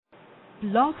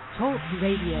Blog Talk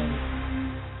Radio.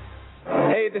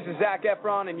 Hey, this is Zac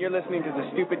Efron, and you're listening to The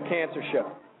Stupid Cancer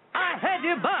Show. I hate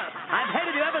you both. I've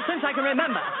hated you ever since I can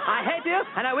remember. I hate you,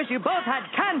 and I wish you both had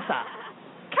cancer.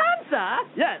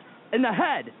 Cancer? Yes, in the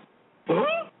head. I'm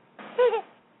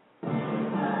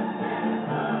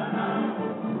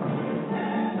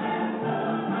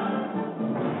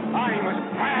as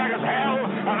mad as hell,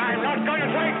 and I'm not going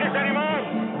to take this anymore.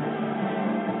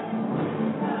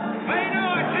 Pay no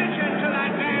attention to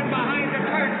that man behind the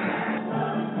curtain.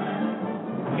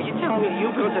 Are you telling me you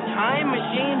built a time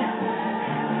machine?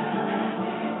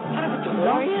 Out of a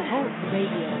DeLorean? Talk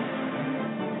Radio.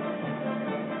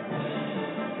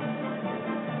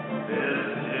 This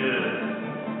is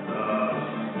the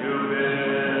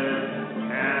Stupid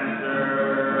Cancer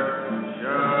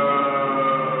Show.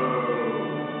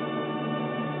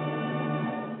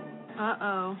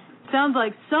 Uh-oh. Sounds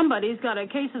like somebody's got a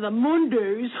case of the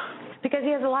Mondays. Because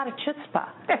he has a lot of chutzpah.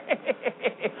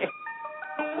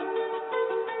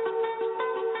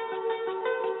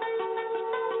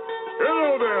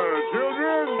 Hello there,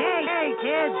 children. Hey,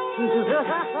 kids.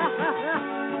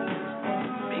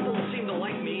 People seem to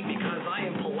like me because I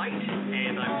am polite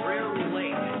and I'm rarely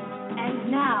late.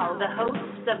 And now, the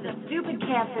hosts of the Stupid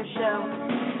Cancer Show,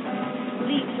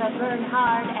 Lisa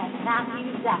Bernhard and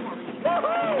Matthew Zachary.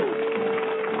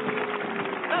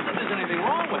 Not that there's anything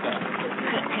wrong with that.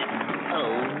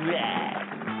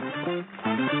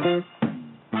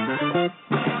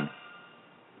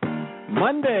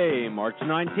 Monday, March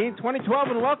 19, 2012,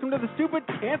 and welcome to the Stupid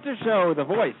Cancer Show, the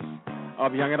voice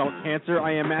of young adult cancer.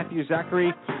 I am Matthew Zachary,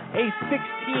 a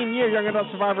 16-year young adult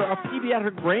survivor of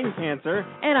pediatric brain cancer.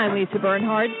 And I'm Lisa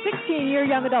Bernhard, 16-year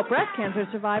young adult breast cancer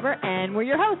survivor, and we're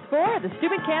your hosts for the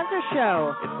Stupid Cancer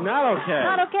Show. It's not okay.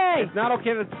 Not okay. It's not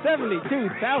okay that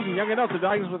 72,000 young adults are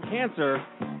diagnosed with cancer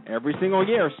every single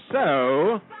year.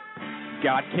 So,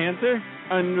 got cancer?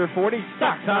 Under 40?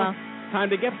 Sucks, huh? Time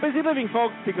to get busy living,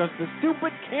 folks, because the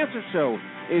Stupid Cancer Show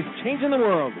is changing the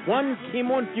world, one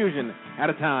chemo infusion at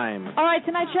a time. All right,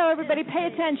 tonight's show, everybody, pay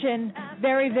attention.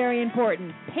 Very, very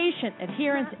important. Patient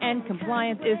adherence and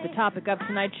compliance is the topic of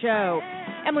tonight's show.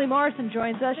 Emily Morrison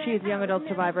joins us. She's a young adult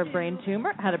survivor of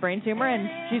had a brain tumor, and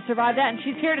she survived that, and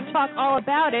she's here to talk all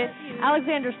about it.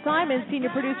 Alexander Simon, Senior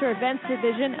Producer, Events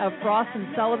Division of Frost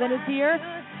 & Sullivan, is here.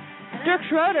 Dirk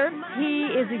Schroeder, he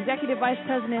is Executive Vice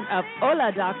President of Hola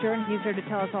Doctor, and he's here to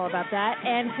tell us all about that.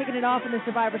 And kicking it off in the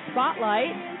Survivor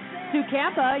Spotlight, Sue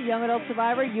Campa, young adult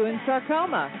survivor, Ewing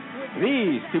sarcoma.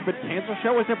 The Stupid Cancer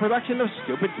Show is a production of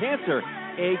Stupid Cancer,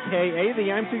 a.k.a. the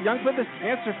I'm Too Young for This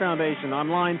Cancer Foundation,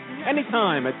 online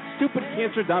anytime at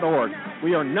stupidcancer.org.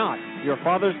 We are not your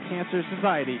father's cancer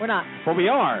society. We're not. But we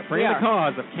are bringing the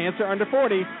cause of cancer under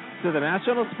 40 to the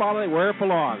national spotlight where it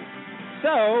belongs.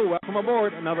 So, welcome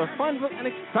aboard another fun and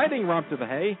exciting romp to the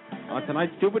hay on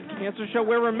tonight's Stupid Cancer Show,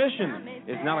 where remission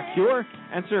is not a cure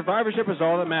and survivorship is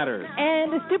all that matters.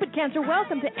 And the Stupid Cancer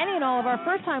welcome to any and all of our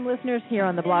first-time listeners here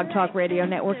on the Blog Talk Radio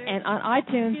Network and on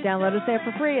iTunes. Download us there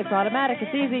for free. It's automatic.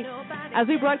 It's easy. As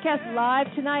we broadcast live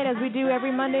tonight, as we do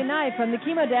every Monday night from the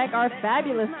Chemo Deck, our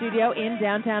fabulous studio in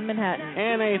downtown Manhattan.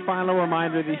 And a final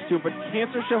reminder, the Stupid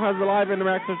Cancer Show has a live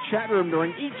interactive chat room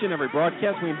during each and every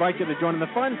broadcast. We invite you to join in the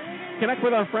fun, connect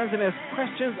with our friends, and ask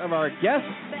questions of our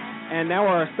guests. And now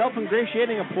our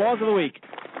self-ingratiating applause of the week.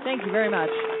 Thank you very much.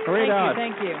 Hooray, Dodge.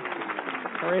 Thank you.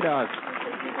 Hooray, Dodge.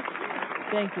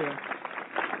 Thank you.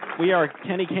 We are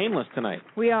Kenny Caneless tonight.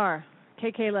 We are.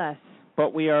 KK-less.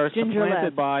 But we are Ginger-less.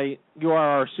 supplanted by, you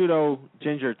are our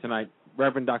pseudo-ginger tonight,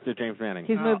 Reverend Dr. James Manning.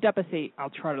 He's moved up a seat. I'll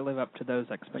try to live up to those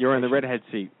expectations. You're in the redhead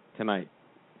seat tonight.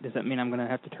 Does that mean I'm going to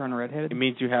have to turn redheaded? It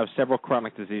means you have several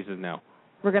chronic diseases now.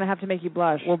 We're going to have to make you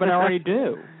blush. Well, but I already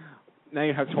do. Now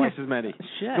you have twice as many.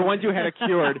 Shit. The ones you had are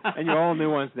cured, and you're all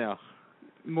new ones now.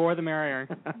 More the merrier.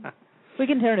 We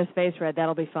can turn his face red.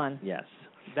 That'll be fun. Yes.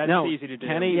 That's easy to do.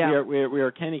 Kenny, yeah. we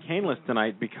are Kenny Caneless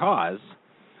tonight because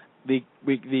the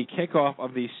kickoff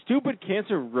of the Stupid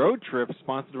Cancer Road Trip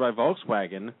sponsored by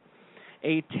Volkswagen,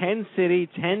 a 10-city,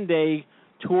 10-day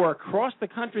tour across the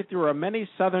country through our many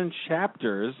southern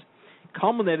chapters,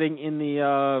 culminating in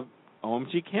the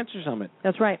OMG Cancer Summit.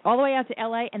 That's right. All the way out to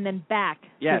L.A. and then back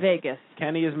to Vegas.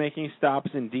 Kenny is making stops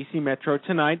in D.C. Metro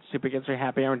tonight, Stupid Cancer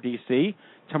Happy Hour in D.C.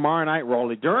 Tomorrow night,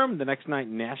 Raleigh-Durham. The next night,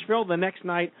 Nashville. The next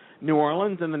night, New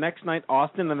Orleans. And the next night,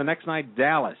 Austin. And the next night,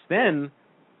 Dallas. Then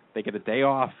they get a day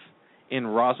off in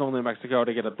Roswell, New Mexico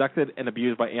to get abducted and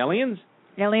abused by aliens.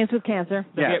 Aliens with cancer.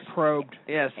 They get probed.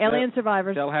 Yes. Alien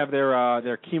survivors. They'll have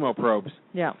their chemo probes.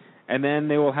 Yeah. And then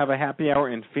they will have a happy hour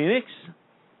in Phoenix,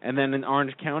 and then in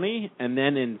Orange County, and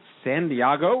then in San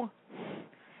Diego.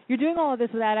 You're doing all of this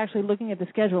without actually looking at the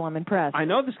schedule. I'm impressed. I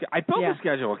know this. I built the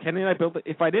schedule. Kenny and I built it.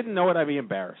 If I didn't know it, I'd be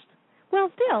embarrassed. Well,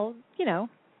 still,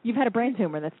 you've had a brain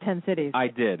tumor. That's 10 cities. I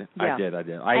did. Yeah. I did.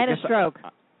 And a stroke.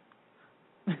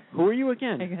 Who are you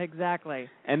again? Exactly.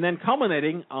 And then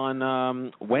culminating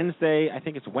on Wednesday, I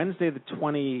think it's Wednesday the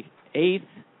 28th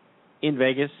in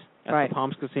Vegas at the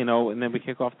Palms Casino, and then we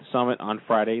kick off the summit on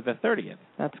Friday the 30th.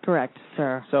 That's correct,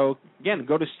 sir. So, again,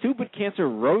 go to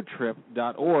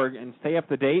stupidcancerroadtrip.org and stay up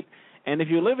to date. And if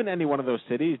you live in any one of those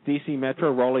cities, D.C.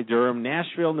 Metro, Raleigh-Durham,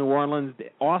 Nashville, New Orleans,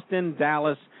 Austin,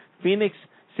 Dallas, Phoenix,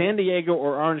 San Diego,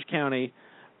 or Orange County,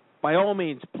 by all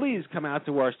means, please come out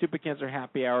to our Stupid Cancer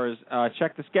Happy Hours.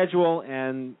 Check the schedule,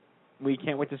 and we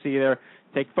can't wait to see you there.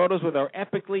 Take photos with our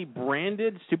epically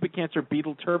branded Stupid Cancer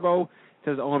Beetle Turbo. It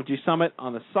says OMG Summit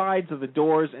on the sides of the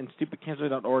doors and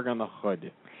stupidcancer.org on the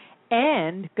hood.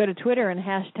 And go to Twitter and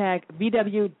hashtag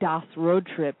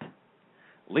VW-DasRoadTrip.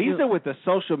 Lisa with the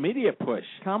social media push.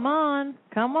 Come on.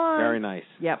 Very nice.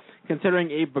 Yep. Considering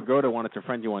Abe Bagoda wanted to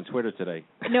friend you on Twitter today.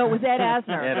 No, it was Ed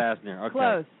Asner. Ed Asner, okay.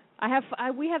 Close.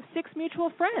 We have 6 mutual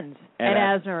friends, Ed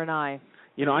Asner and I.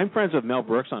 I'm friends with Mel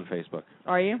Brooks on Facebook.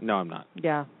 Are you? No, I'm not.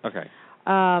 Yeah. Okay.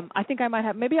 I think I might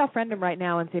have. Maybe I'll friend him right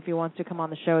now and see if he wants to come on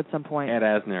the show at some point. Ed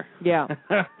Asner. Yeah.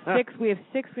 We have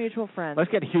 6 mutual friends.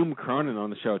 Let's get Hume Cronin on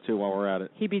the show, too, while we're at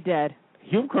it. He'd be dead.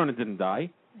 Hume Cronin didn't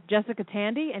die. Jessica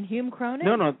Tandy and Hume Cronin?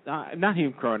 No, not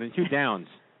Hume Cronin. Hugh Downs.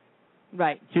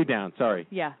 Right. Hugh Downs, sorry.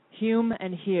 Yeah. Hume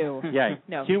and Hugh. Yeah.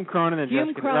 No. Hume Cronin and Hume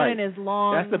Jessica. Cronin right. is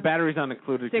long. That's the batteries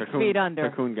unincluded 6 feet under.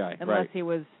 cocoon guy. Unless he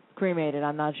was cremated,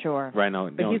 I'm not sure. Right, no.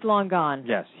 But he's long gone.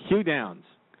 Yes. Hugh Downs.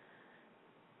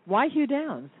 Why Hugh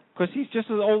Downs? Because he's just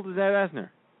as old as Ed Asner.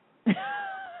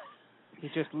 He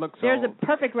just looks There's old. a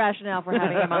perfect rationale for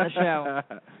having him on the show.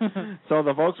 So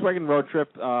the Volkswagen road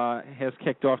trip has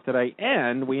kicked off today,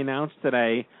 and we announced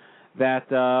today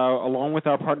that along with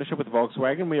our partnership with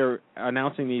Volkswagen, we are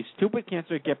announcing the Stupid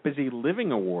Cancer Get Busy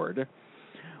Living Award,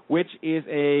 which is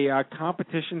a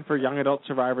competition for young adult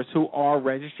survivors who are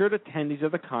registered attendees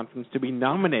of the conference to be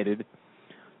nominated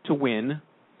to win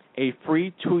a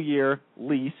free 2-year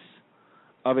lease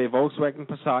of a Volkswagen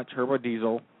Passat turbo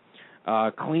diesel,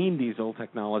 clean diesel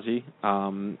technology,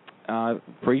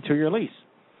 free 2-year lease.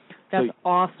 That's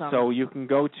awesome. So you can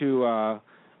go to,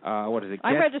 what is it?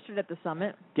 I'm registered at the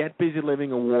summit.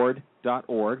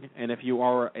 GetBusyLivingAward.org, and if you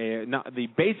are the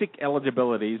basic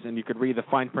eligibilities, and you could read the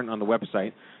fine print on the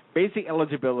website, basic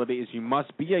eligibility is you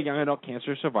must be a young adult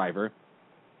cancer survivor,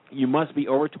 you must be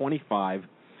over 25,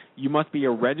 you must be a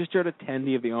registered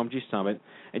attendee of the OMG Summit,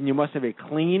 and you must have a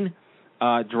clean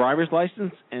driver's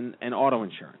license and auto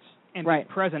insurance. And be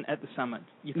present at the summit.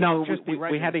 You can't No, just be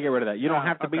we had to get rid of that. You don't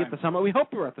have to be okay. at the summit. We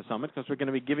hope you're at the summit because we're going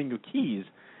to be giving you keys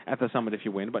at the summit if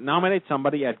you win. But nominate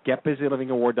somebody at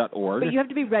GetBusyLivingAward.org. But you have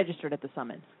to be registered at the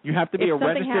summit. You have to be a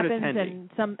registered attendee.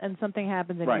 And something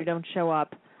happens and Right. you don't show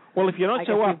up. Well, if you don't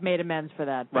show up, we've made amends for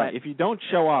that. right? If you don't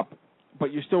show up,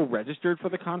 but you're still registered for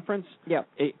the conference,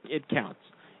 it counts.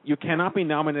 You cannot be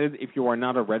nominated if you are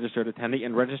not a registered attendee,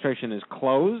 and registration is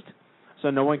closed,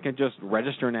 so no one can just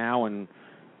register now and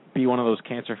be one of those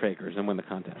cancer fakers and win the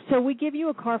contest. So we give you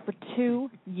a car for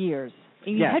 2 years.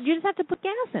 You just have to put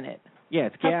gas in it. Yeah,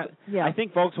 it's gas. Yeah. I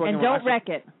think Volkswagen. And don't wreck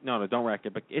it. No, don't wreck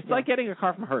it. But it's like getting a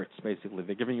car from Hertz, basically.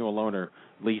 They're giving you a loan or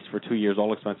lease for 2 years,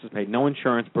 all expenses paid, no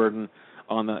insurance burden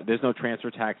there's no transfer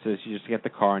taxes. You just get the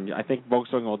car, and I think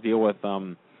Volkswagen will deal with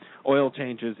oil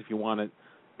changes if you want it.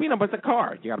 But it's a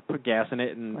car. You got to put gas in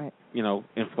it and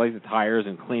inflate the tires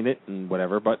and clean it and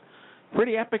whatever. But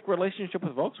pretty epic relationship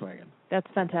with Volkswagen. That's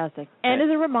fantastic. And as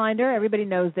a reminder, everybody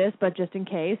knows this, but just in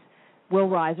case, Will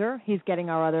Reiser, he's getting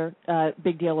our other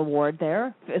big deal award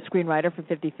there, a screenwriter for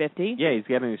 50/50. Yeah, he's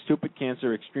getting a Stupid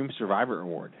Cancer Extreme Survivor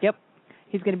Award. Yep.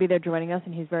 He's going to be there joining us,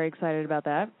 and he's very excited about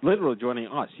that. Literally joining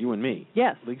us, you and me.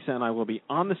 Yes. Lisa and I will be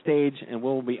on the stage, and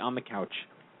we'll be on the couch.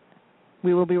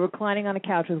 We will be reclining on a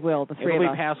couch with Will, the three of us.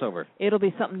 It'll be Passover. It'll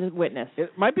be something to witness.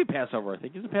 It might be Passover, I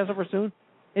think. Is it Passover soon?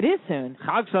 It is soon.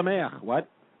 Chag Sameach. What?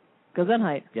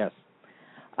 Gesundheit. Yes.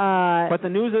 But the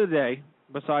news of the day,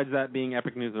 besides that being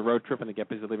epic news, the road trip and the Get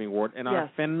Busy Living Award, and our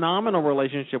phenomenal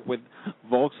relationship with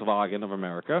Volkswagen of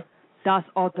America. Das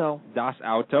Auto. Das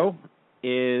Auto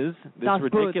is this Das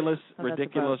ridiculous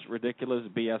Boots.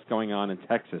 BS going on in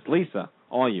Texas. Lisa,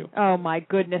 all you. Oh, my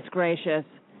goodness gracious.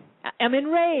 I'm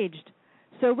enraged.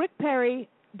 So Rick Perry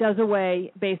does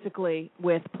away, basically,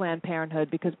 with Planned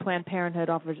Parenthood because Planned Parenthood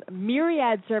offers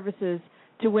myriad services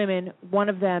to women. One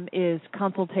of them is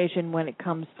consultation when it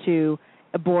comes to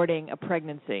aborting a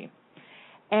pregnancy.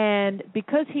 And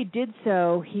because he did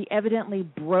so, he evidently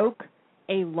broke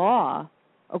a law,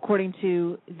 according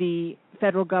to the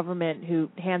federal government who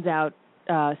hands out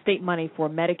state money for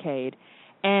Medicaid,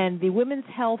 and the Women's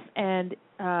Health and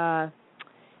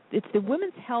it's the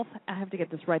Women's Health. I have to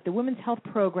get this right. The Women's Health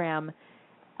Program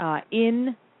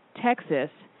in Texas,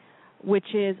 which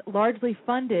is largely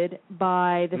funded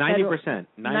by the 90%.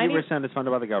 90% is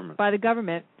funded by the government. By the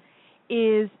government,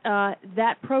 is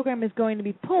that program is going to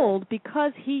be pulled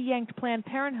because he yanked Planned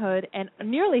Parenthood, and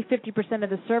nearly 50% of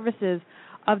the services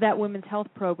of that women's health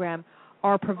program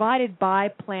are provided by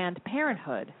Planned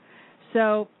Parenthood.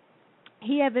 So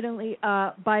he evidently,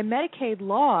 by Medicaid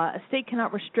law, a state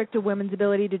cannot restrict a woman's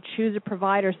ability to choose a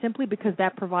provider simply because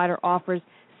that provider offers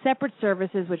separate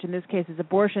services, which in this case is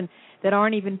abortion, that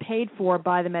aren't even paid for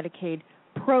by the Medicaid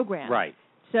program. Right.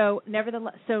 So,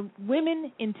 nevertheless,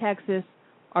 women in Texas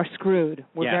are screwed.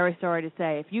 We're very sorry to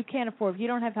say. If you can't afford, if you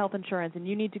don't have health insurance and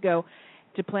you need to go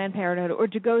to Planned Parenthood or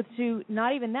to go to,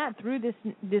 not even that, through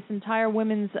this entire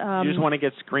women's... you just want to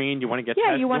get screened, you want to get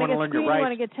tested, you want to get learn screened, your rights. you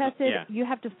want to get tested. Yeah. You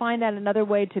have to find out another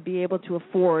way to be able to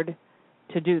afford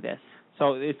to do this.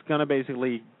 So it's going to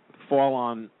basically fall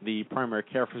on the primary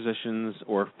care physicians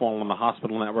or fall on the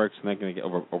hospital networks, and they're going to get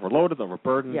overloaded,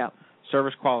 overburdened. Yeah.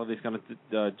 Service quality is going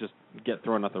to just get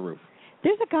thrown out the roof.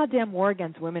 There's a goddamn war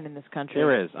against women in this country.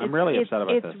 There is. I'm really upset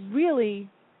about this. It's really...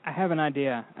 I have an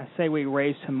idea. I say we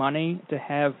raise some money to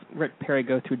have Rick Perry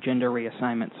go through gender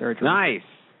reassignment surgery. Nice.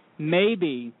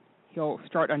 Maybe he'll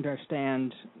start to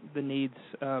understand the needs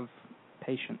of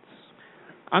patients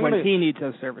when he needs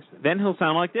those services. Then he'll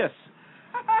sound like this.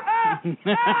 I'm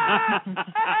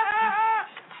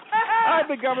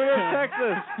the governor of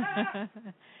Texas.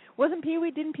 Didn't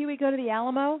Pee Wee go to the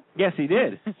Alamo? Yes, he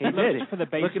did. He did. For the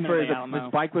basement of the Alamo.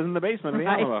 His bike was in the basement of the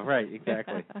Alamo. Right,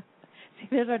 exactly. See,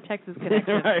 there's our Texas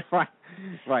connection.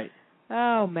 Right.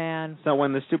 Oh, man. So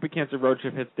when the Stupid Cancer Road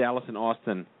Trip hits Dallas and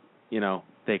Austin,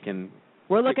 they can...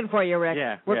 We're looking for you, Rick.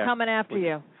 Yeah. We're coming after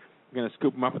you. We're going to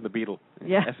scoop him up in the Beetle.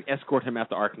 Yeah. Escort him out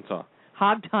to Arkansas.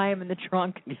 Hog tie him in the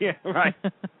trunk. Yeah, right.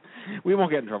 We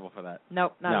won't get in trouble for that.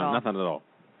 Nope, not at all. No, nothing at all.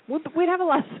 We'd have a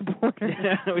lot of supporters.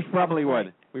 We probably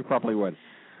would. We probably would.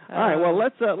 All right. Well,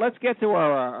 let's get to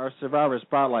our Survivor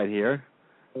Spotlight here.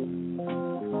 All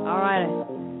right.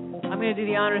 I'm going to do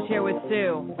the honors here with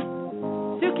Sue.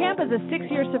 Sue Kemp is a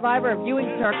 6-year survivor of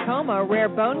Ewing sarcoma, a rare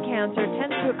bone cancer.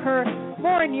 Tends to occur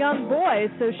more in young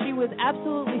boys, so she was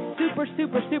absolutely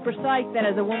super psyched that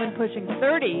as a woman pushing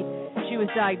 30, she was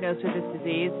diagnosed with this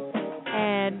disease.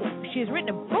 And she's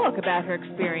written a book about her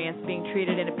experience being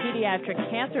treated in a pediatric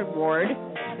cancer ward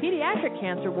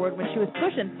when she was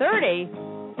pushing 30.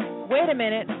 Wait a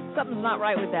minute, something's not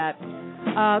right with that.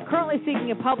 Currently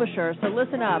seeking a publisher, so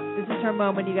listen up. This is her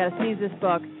moment. You got to seize this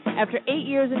book. After 8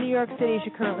 years in New York City, she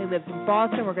currently lives in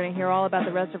Boston. We're going to hear all about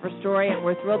the rest of her story, and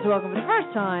we're thrilled to welcome for the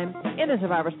first time in the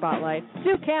Survivor Spotlight,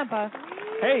 Sue Campa.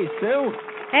 Hey, Sue.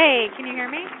 Hey, can you hear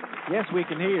me? Yes, we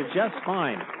can hear you just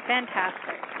fine.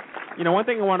 Fantastic. One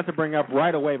thing I wanted to bring up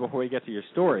right away before we get to your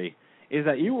story is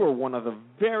that you were one of the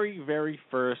very, very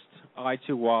first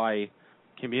I2Y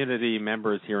community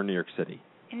members here in New York City.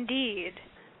 Indeed.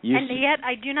 And yet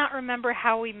I do not remember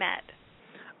how we met.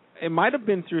 It might have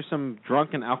been through some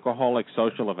drunken alcoholic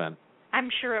social event. I'm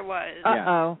sure it was.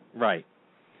 Uh-oh. Yeah, right.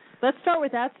 Let's start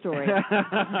with that story.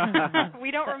 We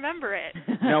don't remember it.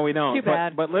 No, we don't. Too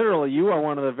bad. But literally, you are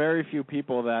one of the very few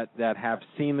people that have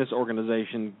seen this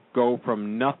organization go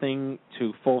from nothing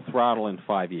to full throttle in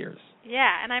 5 years.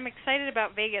 Yeah, and I'm excited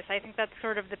about Vegas. I think that's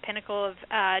sort of the pinnacle of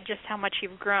just how much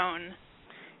you've grown.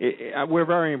 We're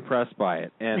very impressed by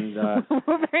it, and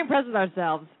we're very impressed with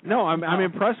ourselves. No, I'm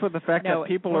impressed with the fact that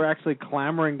people are actually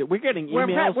clamoring. We're getting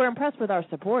emails. We're impressed with our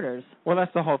supporters. Well,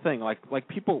 that's the whole thing. Like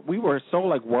people, we were so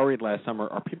worried last summer.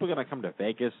 Are people going to come to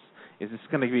Vegas? Is this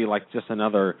going to be just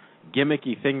another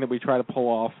gimmicky thing that we try to pull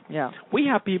off? Yeah. We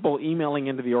have people emailing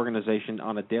into the organization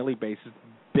on a daily basis,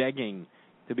 begging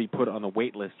to be put on the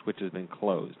wait list, which has been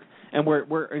closed, and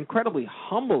we're incredibly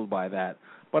humbled by that.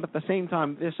 But at the same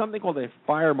time, there's something called a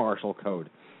fire marshal code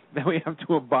that we have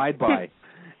to abide by.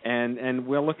 and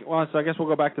we'll look. Well, so I guess we'll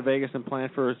go back to Vegas and plan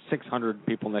for 600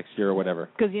 people next year or whatever.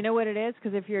 Because you know what it is?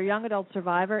 Because if you're a young adult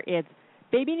survivor, it's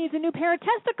baby needs a new pair of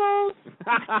testicles.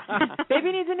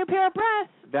 Baby needs a new pair of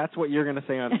breasts. That's what you're going to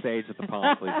say on stage at the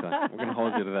Palms, Lisa. We're going to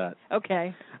hold you to that.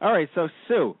 Okay. All right. So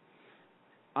Sue,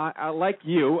 I like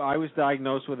you, I was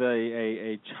diagnosed with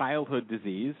a childhood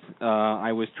disease.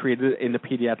 I was treated in the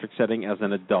pediatric setting as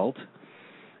an adult,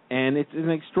 and it's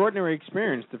an extraordinary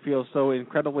experience to feel so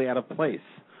incredibly out of place.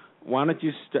 Why don't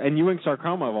you and Ewing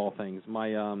sarcoma of all things? My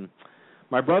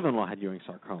brother-in-law had Ewing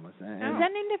sarcoma. Is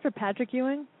that named after Patrick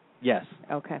Ewing? Yes.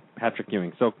 Okay. Patrick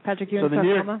Ewing. So Patrick Ewing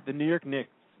sarcoma. The New York Knicks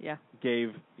yeah. gave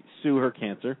Sue her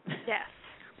cancer. Yes.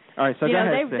 All right, so go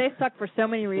ahead, Sue. They suck for so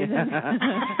many reasons.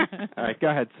 All right, go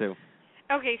ahead, Sue.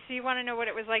 Okay, so you want to know what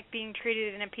it was like being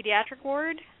treated in a pediatric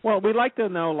ward? Well, we'd like to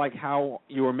know, like, how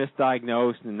you were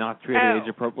misdiagnosed and not treated age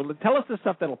appropriate. Well, tell us the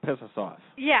stuff that'll piss us off.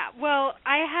 Yeah, well,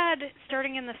 I had,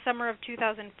 starting in the summer of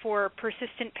 2004,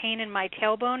 persistent pain in my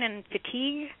tailbone and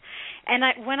fatigue, and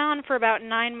it went on for about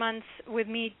 9 months with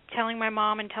me telling my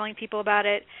mom and telling people about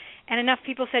it, and enough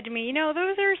people said to me, those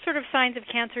are sort of signs of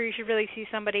cancer, you should really see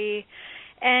somebody.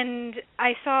 And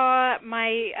I saw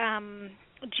my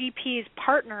GP's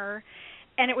partner,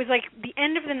 and it was like the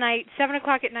end of the night, 7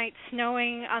 o'clock at night,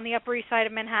 snowing on the Upper East Side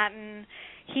of Manhattan.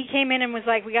 He came in and was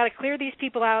like, we got to clear these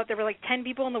people out. There were like 10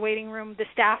 people in the waiting room. The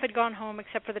staff had gone home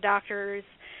except for the doctors.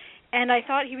 And I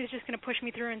thought he was just going to push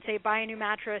me through and say, buy a new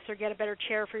mattress or get a better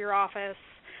chair for your office.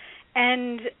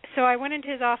 And so I went into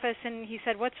his office, and he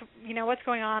said, what's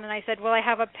going on? And I said, well, I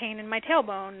have a pain in my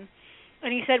tailbone.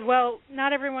 And he said, well,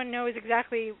 not everyone knows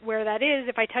exactly where that is.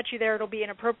 If I touch you there, it'll be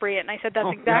inappropriate. And I said, that's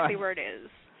exactly where it is.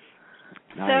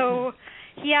 Nice. So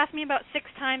he asked me about 6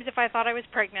 times if I thought I was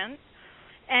pregnant,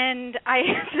 and I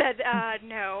said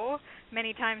no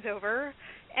many times over.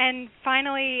 And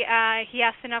finally, he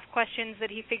asked enough questions that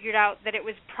he figured out that it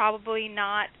was probably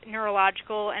not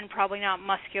neurological and probably not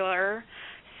muscular.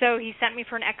 So he sent me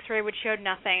for an X-ray, which showed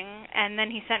nothing, and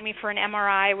then he sent me for an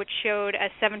MRI, which showed a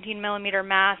 17-millimeter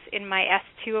mass in my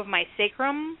S2 of my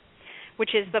sacrum,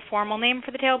 which is the formal name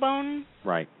for the tailbone.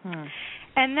 Right.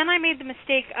 And then I made the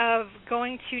mistake of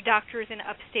going to doctors in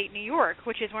upstate New York,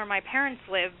 which is where my parents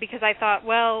live, because I thought,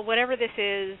 well, whatever this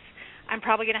is, I'm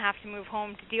probably going to have to move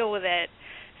home to deal with it.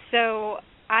 So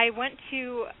I went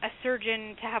to a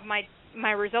surgeon to have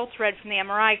my results read from the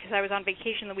MRI because I was on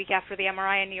vacation the week after the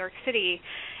MRI in New York City.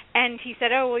 And he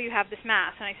said, oh, well, you have this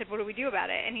mass. And I said, what do we do about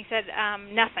it? And he said,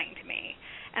 nothing to me.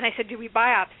 And I said, do we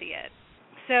biopsy it?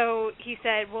 So he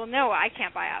said, well, no, I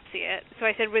can't biopsy it. So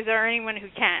I said, was there anyone who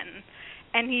can?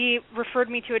 And he referred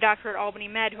me to a doctor at Albany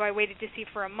Med who I waited to see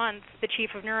for a month, the chief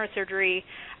of neurosurgery.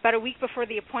 About a week before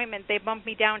the appointment, they bumped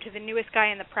me down to the newest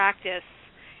guy in the practice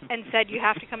and said, you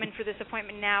have to come in for this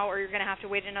appointment now or you're going to have to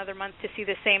wait another month to see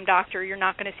the same doctor. You're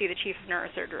not going to see the chief of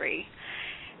neurosurgery.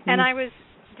 And I was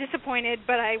disappointed,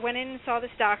 but I went in and saw this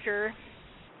doctor.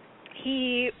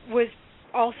 He was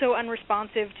also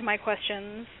unresponsive to my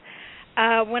questions.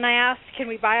 When I asked, can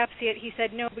we biopsy it, he said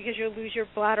no, because you'll lose your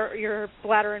bladder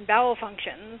and bowel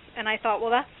functions. And I thought, well,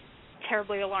 that's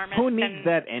terribly alarming. Who needs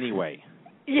that anyway?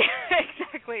 Yeah,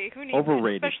 exactly. Who needs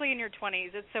Overrated. it? Especially in your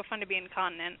 20s. It's so fun to be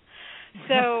incontinent.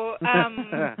 So,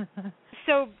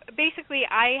 so basically,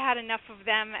 I had enough of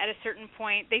them at a certain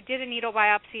point. They did a needle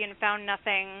biopsy and found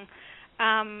nothing.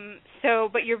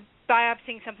 But you're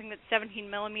biopsying something that's 17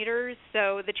 millimeters,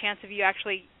 so the chance of you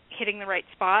actually hitting the right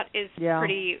spot is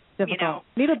pretty difficult.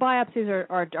 Needle biopsies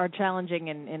are challenging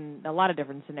in a lot of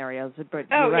different scenarios, but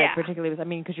you're right, particularly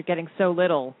because you're getting so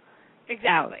little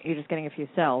out. You're just getting a few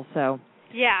cells, so.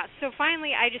 Yeah, so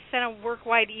finally I just sent a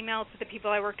work-wide email to the people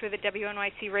I worked with at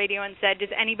WNYC Radio and said, does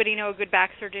anybody know a good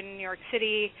back surgeon in New York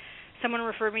City? Someone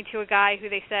referred me to a guy who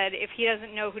they said, if he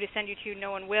doesn't know who to send you to,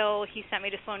 no one will. He sent me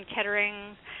to Sloan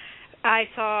Kettering. I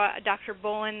saw Dr.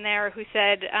 Bolin there who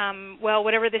said, well,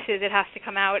 whatever this is, it has to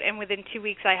come out. And within 2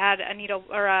 weeks, I had a needle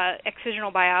or a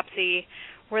excisional biopsy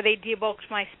where they debulked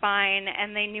my spine,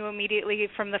 and they knew immediately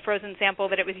from the frozen sample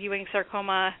that it was Ewing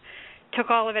sarcoma. Took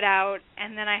all of it out,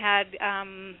 and then I had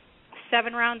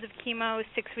 7 rounds of chemo,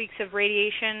 6 weeks of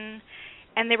radiation,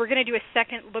 and they were going to do a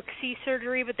second look-see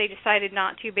surgery, but they decided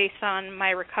not to based on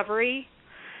my recovery.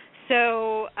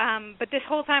 So, but this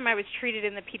whole time I was treated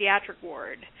in the pediatric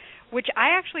ward, which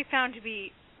I actually found to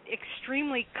be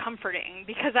extremely comforting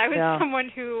because I was someone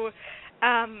who,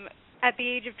 at the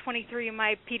age of 23,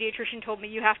 my pediatrician told me,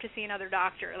 you have to see another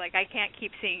doctor. Like, I can't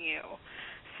keep seeing you.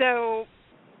 So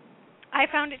I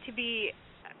found it to be,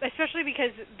 especially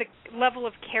because the level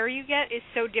of care you get is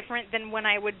so different than when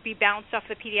I would be bounced off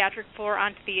the pediatric floor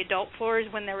onto the adult floors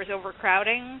when there was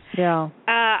overcrowding. Yeah.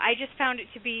 I just found it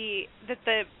to be that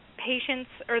the patients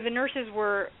or the nurses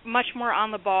were much more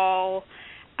on the ball.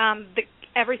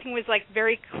 Everything was like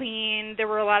very clean. There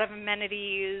were a lot of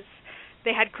amenities.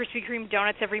 They had Krispy Kreme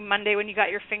donuts every Monday when you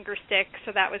got your finger stick,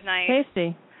 so that was nice.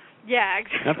 Tasty. Yeah,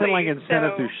 exactly. Nothing like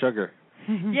incentive through sugar.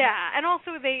 Yeah, and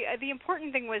also the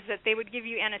important thing was that they would give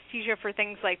you anesthesia for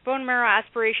things like bone marrow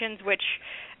aspirations, which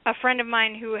a friend of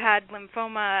mine who had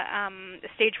lymphoma,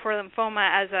 stage 4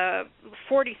 lymphoma as a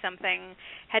 40-something,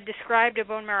 had described a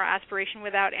bone marrow aspiration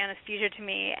without anesthesia to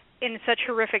me in such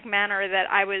horrific manner that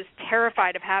I was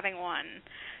terrified of having one.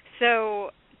 So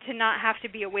to not have to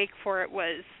be awake for it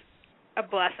was a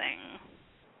blessing.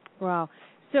 Wow.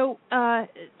 So,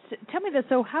 tell me this.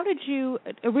 So, how did you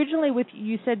originally?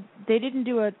 You said they didn't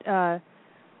do a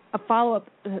follow-up.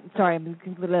 Sorry,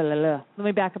 let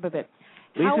me back up a bit.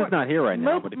 Lisa's not here right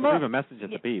now, but if you leave a message at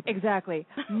the beep. Exactly.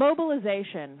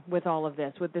 Mobilization with all of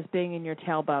this, with this being in your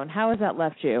tailbone, how has that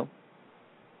left you?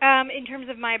 In terms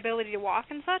of my ability to walk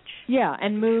and such? Yeah,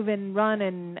 and move and run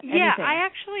and anything. Yeah, I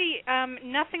actually,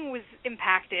 nothing was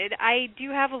impacted. I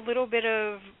do have a little bit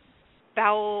of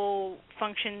bowel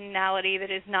functionality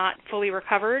that is not fully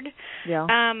recovered. Yeah.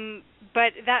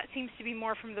 But that seems to be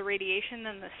more from the radiation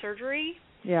than the surgery.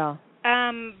 Yeah.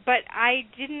 But I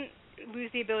didn't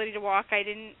lose the ability to walk. I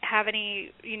didn't have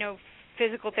any,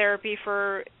 physical therapy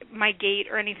for my gait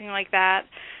or anything like that.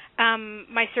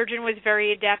 My surgeon was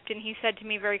very adept, and he said to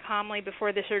me very calmly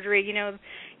before the surgery,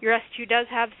 your S2 does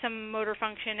have some motor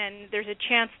function, and there's a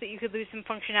chance that you could lose some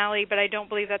functionality, but I don't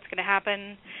believe that's going to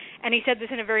happen. And he said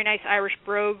this in a very nice Irish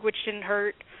brogue, which didn't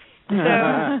hurt.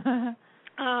 So,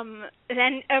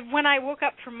 then when I woke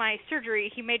up from my surgery,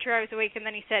 he made sure I was awake, and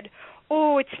then he said,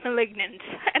 "Oh, it's malignant."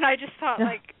 And I just thought,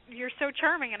 you're so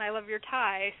charming, and I love your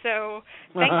tie, so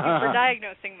thank you for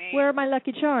diagnosing me. Where are my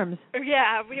lucky charms?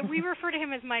 Yeah, we refer to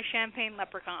him as my champagne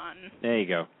leprechaun. There you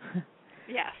go.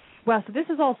 Yes. Wow, so this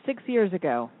is all 6 years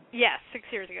ago. Yes, 6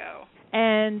 years ago.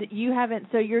 And you haven't,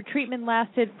 so your treatment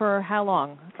lasted for how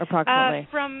long, approximately?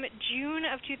 From June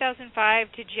of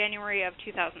 2005 to January of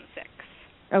 2006.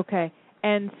 Okay.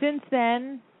 And since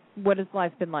then, what has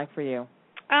life been like for you?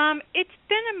 It's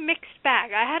been a mixed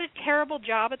bag. I had a terrible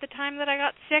job at the time that I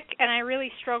got sick, and I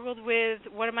really struggled with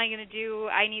what am I going to do?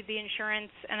 I need the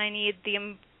insurance, and I need the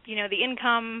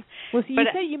income. Well,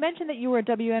 so you mentioned that you were at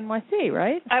WNYC,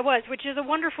 right? I was, which is a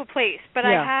wonderful place, but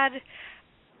I had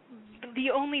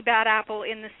the only bad apple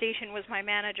in the station was my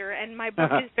manager, and my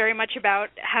book is very much about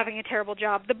having a terrible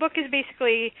job. The book is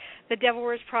basically The Devil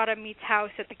Wears Prada meets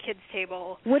House at the kids'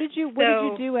 table. What did you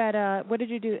do at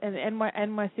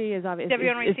NYC is obviously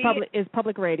is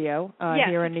public radio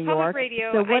here in New York.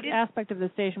 Radio. So what aspect of the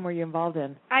station were you involved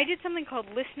in? I did something called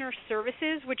Listener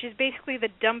Services, which is basically the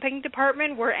dumping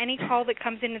department where any call that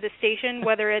comes into the station,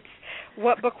 whether it's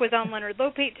what book was on Leonard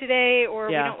Lopate today, or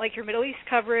we don't like your Middle East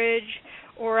coverage,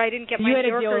 or I didn't get my New Yorker, thank you.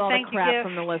 You had to deal with all the crap gift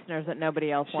from the listeners that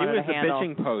nobody else wanted to handle. She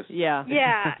was the bitching post. Yeah.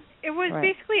 Yeah. It was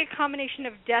basically a combination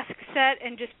of desk set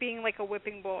and just being like a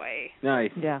whipping boy.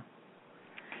 Nice. Yeah.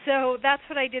 So that's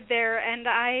what I did there, and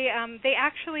I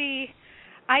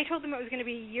told them it was going to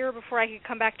be a year before I could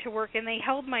come back to work, and they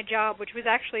held my job, which was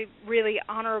actually really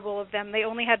honorable of them. They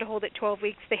only had to hold it 12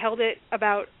 weeks. They held it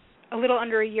about a little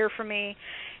under a year for me.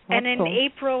 That's and in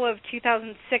April of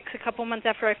 2006, a couple months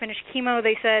after I finished chemo,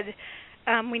 they said,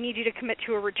 we need you to commit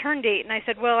to a return date. And I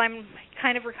said, well, I'm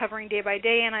kind of recovering day by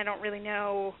day, and I don't really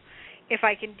know if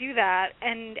I can do that.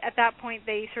 And at that point,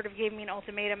 they sort of gave me an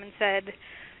ultimatum and said,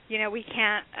 we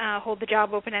can't hold the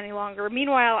job open any longer.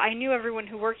 Meanwhile, I knew everyone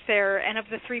who worked there, and of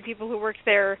the 3 people who worked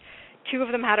there, 2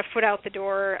 of them had a foot out the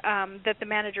door that the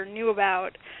manager knew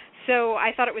about. So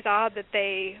I thought it was odd that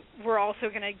they were also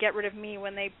going to get rid of me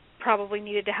when they probably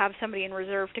needed to have somebody in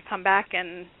reserve to come back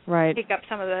and pick up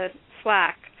some of the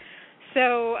slack.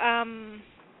 So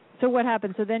so what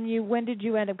happened? So then when did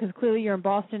you end up? Because clearly you're in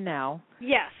Boston now.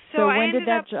 Yes. So when did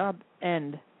that job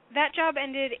end? That job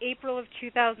ended April of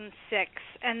 2006,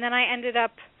 and then I ended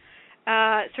up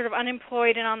sort of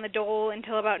unemployed and on the dole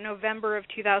until about November of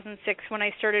 2006 when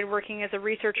I started working as a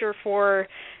researcher for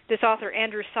this author,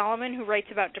 Andrew Solomon, who writes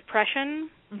about depression.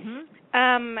 Mm-hmm.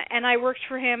 And I worked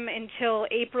for him until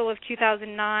April of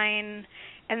 2009,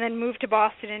 and then moved to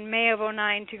Boston in May of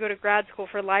 2009 to go to grad school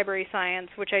for library science,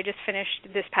 which I just finished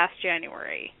this past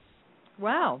January.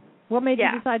 Wow. What made you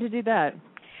decide to do that?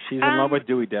 She's in love with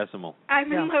Dewey Decimal.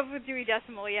 I'm in love with Dewey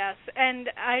Decimal, yes. And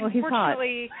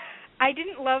unfortunately, I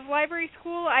didn't love library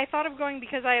school. I thought of going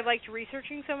because I liked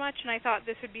researching so much, and I thought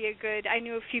this would be I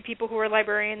knew a few people who were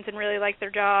librarians and really liked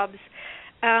their jobs.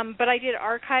 But I did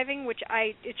archiving, which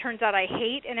it turns out I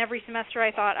hate, and every semester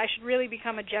I thought I should really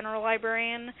become a general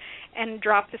librarian and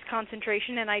drop this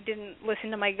concentration, and I didn't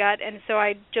listen to my gut, and so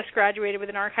I just graduated with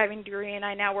an archiving degree, and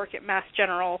I now work at Mass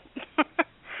General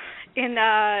in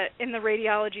the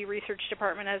radiology research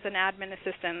department as an admin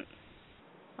assistant.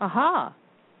 Aha.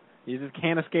 You just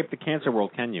can't escape the cancer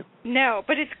world, can you? No,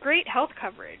 but it's great health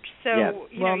coverage, so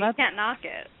you can't knock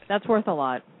it. That's worth a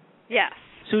lot. Yes.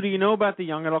 Sue, do you know about the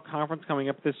Young Adult Conference coming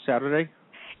up this Saturday?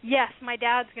 Yes, my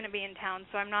dad's going to be in town,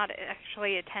 so I'm not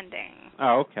actually attending.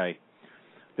 Oh, okay.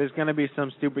 There's going to be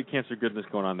some stupid cancer goodness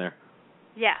going on there.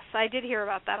 Yes, I did hear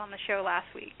about that on the show last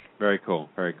week. Very cool,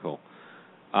 very cool.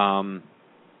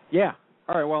 Yeah.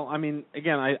 All right, well, I mean,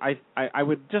 again, I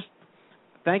would just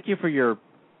thank you for your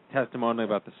testimony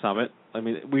about the summit. I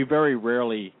mean, we very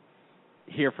rarely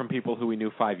hear from people who we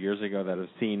knew 5 years ago that have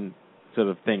seen sort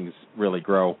of things really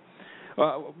grow.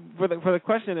 For the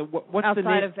question, what's outside the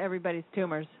name of everybody's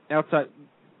tumors? Outside.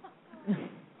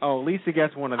 Oh, Lisa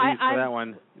gets one of these for that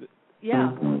one.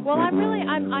 Yeah. Well, I'm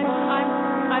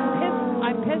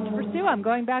pissed for Sue. I'm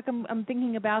going back. I'm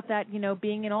thinking about that.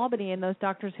 Being in Albany and those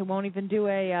doctors who won't even do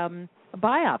a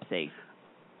biopsy.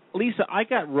 Lisa, I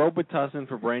got Robitussin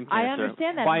for brain cancer. I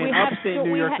understand that. By an upstate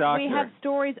New York doctor. We have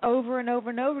stories over and over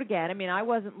and over again. I mean, I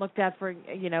wasn't looked at for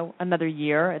another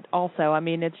year. Also, I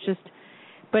mean, it's just,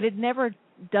 but it never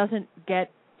doesn't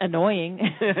get annoying.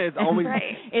 It's always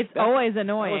it's always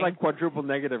annoying. It was like quadruple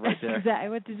negative right there.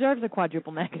 Exactly. It deserves a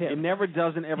quadruple negative. It never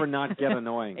doesn't ever not get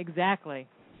annoying. Exactly.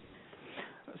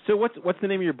 So what's the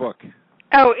name of your book?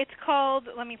 Oh, it's called.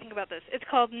 Let me think about this. It's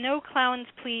called No Clowns,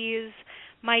 Please.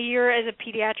 My year as a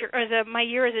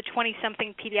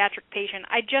 20-something pediatric patient.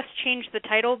 I just changed the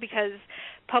title because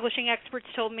publishing experts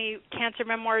told me cancer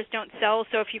memoirs don't sell,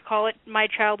 so if you call it My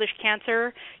Childish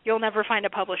Cancer, you'll never find a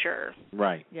publisher.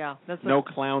 Right. Yeah. No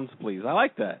Clowns, Please. I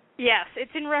like that. Yes,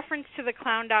 it's in reference to the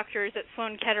clown doctors at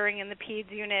Sloan Kettering in the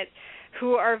PEDS unit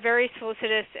who are very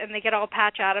solicitous and they get all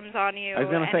Patch Adams on you. I was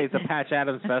going to say, it's a Patch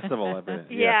Adams festival.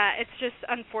 Yeah, it's just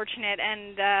unfortunate.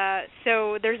 And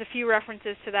so there's a few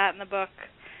references to that in the book,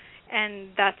 and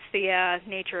that's the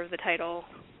nature of the title.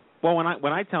 Well, when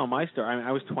I tell my story,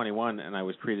 I was 21 and I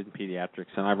was treated in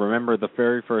pediatrics, and I remember the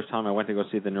very first time I went to go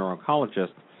see the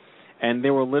neuro-oncologist, and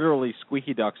there were literally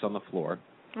squeaky ducks on the floor.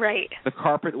 Right. The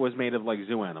carpet was made of like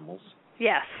zoo animals.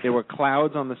 Yes. There were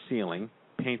clouds on the ceiling,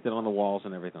 painted on the walls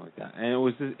and everything like that. And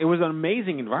it was an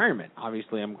amazing environment.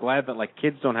 Obviously, I'm glad that like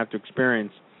kids don't have to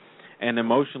experience an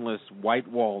emotionless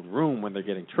white-walled room when they're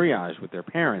getting triaged with their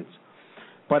parents.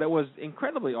 But it was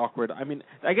incredibly awkward. I mean,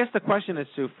 I guess the question is,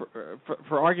 Sue,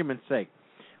 for argument's sake,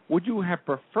 would you have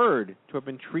preferred to have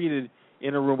been treated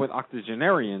in a room with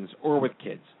octogenarians or with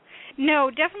kids?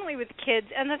 No, definitely with kids.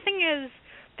 And the thing is,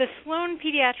 the Sloan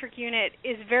Pediatric Unit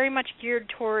is very much geared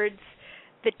towards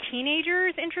the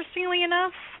teenagers, interestingly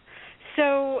enough.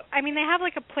 So, I mean, they have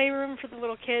like a playroom for the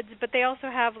little kids, but they also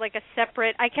have like a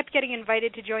separate... I kept getting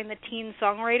invited to join the teen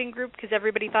songwriting group because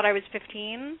everybody thought I was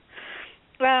 15.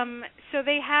 So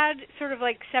they had sort of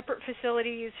like separate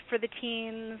facilities for the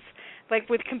teens, like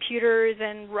with computers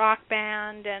and rock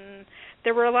band, and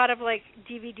there were a lot of like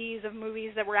DVDs of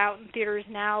movies that were out in theaters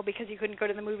now because you couldn't go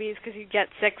to the movies because you'd get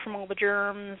sick from all the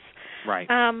germs. Right.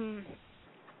 And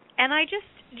I just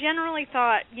generally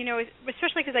thought,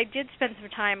 especially because I did spend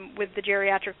some time with the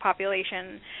geriatric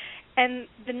population, and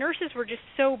the nurses were just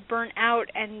so burnt out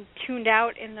and tuned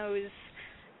out in those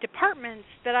departments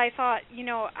that I thought,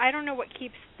 I don't know what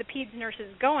keeps the peds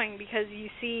nurses going, because you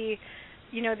see,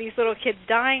 these little kids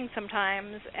dying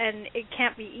sometimes, and it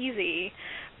can't be easy.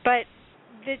 But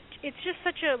it's just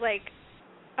such a like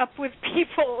up with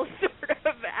people sort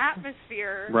of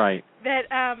atmosphere, right? That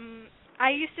I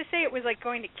used to say it was like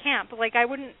going to camp. Like I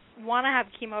wouldn't want to have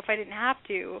chemo if I didn't have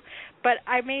to, but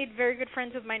I made very good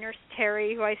friends with my nurse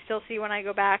Terry, who I still see when I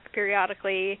go back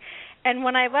periodically. And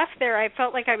when I left there, I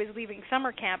felt like I was leaving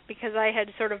summer camp because I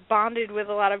had sort of bonded with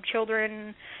a lot of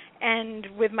children and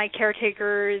with my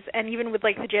caretakers and even with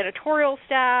like the janitorial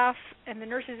staff and the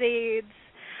nurses' aides.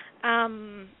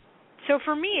 So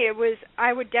for me,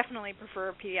 I would definitely prefer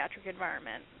a pediatric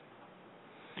environment.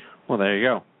 Well, there you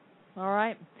go. All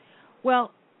right.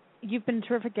 Well, you've been a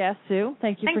terrific guest, Sue.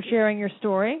 Thank you for sharing your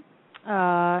story.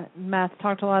 Matt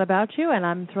talked a lot about you, and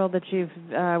I'm thrilled that you've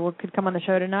could come on the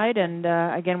show tonight. And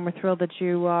again, we're thrilled that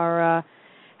you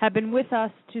have been with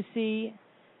us to see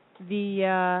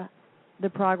the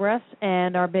progress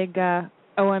and our big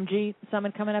OMG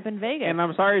summit coming up in Vegas. And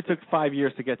I'm sorry it took 5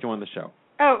 years to get you on the show.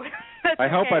 Oh, that's I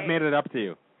hope okay. I've made it up to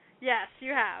you. Yes,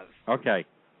 you have. Okay.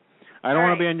 I don't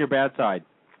want to be on your bad side.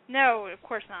 No, of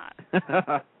course not.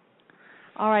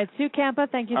 All right, Sue Campa,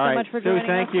 thank you so much for joining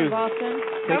us from Boston.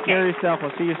 Take care of yourself.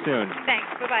 I'll see you soon. Thanks.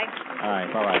 Bye-bye. All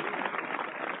right, bye-bye.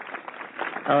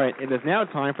 All right, it is now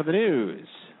time for the news.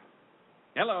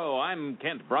 Hello, I'm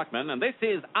Kent Brockman, and this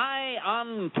is Eye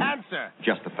on Cancer.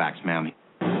 Just the facts, ma'am.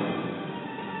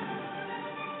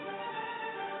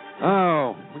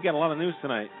 Oh, we got a lot of news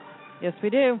tonight. Yes, we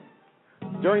do.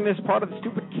 During this part of the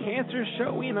Stupid Cancer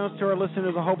Show, we announce to our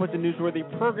listeners a whole bunch of newsworthy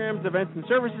programs, events, and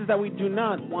services that we do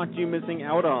not want you missing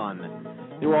out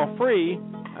on. They're all free,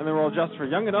 and they're all just for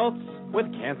young adults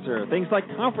with cancer. Things like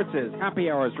conferences, happy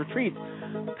hours, retreats,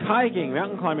 kayaking,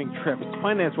 mountain climbing trips,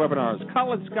 finance webinars,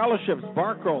 college scholarships,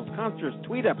 bar crawls, concerts,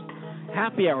 tweet-ups,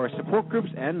 happy hours, support groups,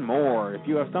 and more. If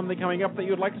you have something coming up that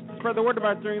you would like us to spread the word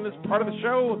about during this part of the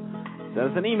show,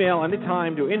 Send us an email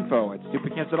anytime to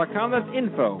info@stupidcancer.com. That's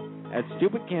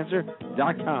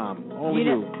info@stupidcancer.com. Only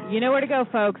you know where to go,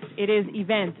 folks. It is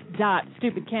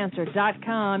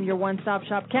events.stupidcancer.com, your one-stop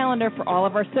shop calendar for all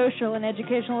of our social and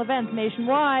educational events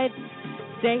nationwide.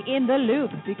 Stay in the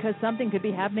loop because something could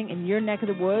be happening in your neck of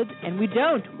the woods, and we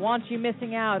don't want you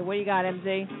missing out. What do you got,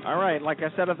 MZ? All right, like I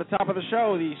said at the top of the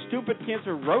show, the Stupid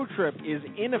Cancer Road Trip is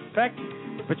in effect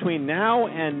between now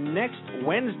and next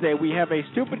Wednesday. We have a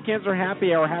Stupid Cancer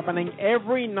Happy Hour happening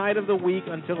every night of the week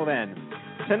until then.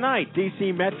 Tonight,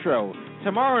 D.C. Metro.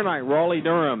 Tomorrow night,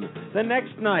 Raleigh-Durham. The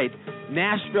next night,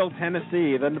 Nashville,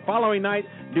 Tennessee. The following night,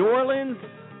 New Orleans,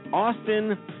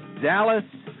 Austin, Dallas,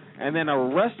 and then a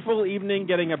restful evening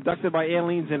getting abducted by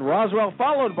aliens in Roswell,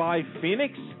 followed by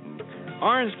Phoenix,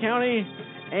 Orange County,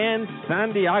 and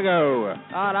San Diego.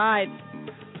 All right.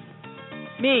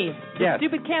 Me. The Yes.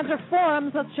 Stupid Cancer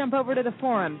Forums. Let's jump over to the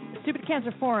forums. The Stupid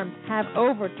Cancer Forums have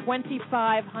over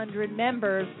 2,500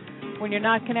 members. When you're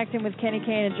not connecting with Kenny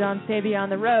Kane and John Sabia on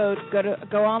the road,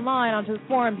 go online onto the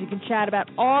forums. You can chat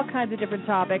about all kinds of different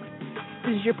topics.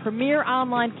 This is your premier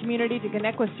online community to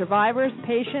connect with survivors,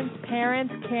 patients,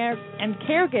 parents, and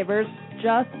caregivers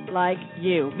just like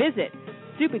you. Visit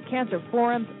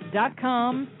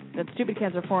stupidcancerforums.com. That's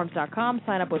stupidcancerforums.com.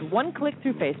 Sign up with one click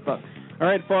through Facebook. All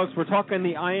right, folks, we're talking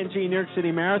the ING New York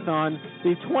City Marathon,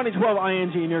 the 2012 ING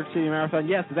New York City Marathon.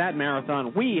 Yes, that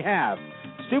marathon. We have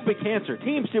Stupid Cancer.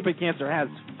 Team Stupid Cancer has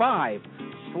 5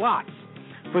 slots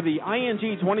for the ING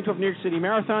 2012 New York City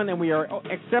Marathon, and we are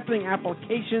accepting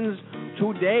applications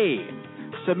today.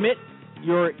 Submit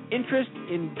your interest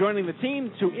in joining the team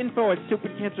to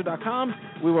info@stupidcancer.com.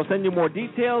 We will send you more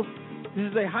details. This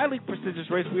is a highly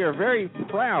prestigious race. We are very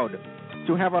proud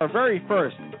to have our very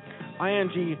first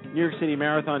ING New York City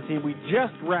Marathon team. We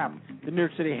just wrapped the New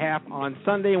York City half on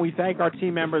Sunday, and we thank our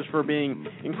team members for being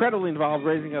incredibly involved,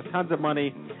 raising us tons of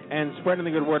money, and spreading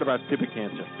the good word about Stupid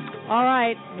Cancer. All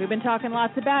right, we've been talking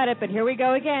lots about it, but here we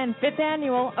go again. 5th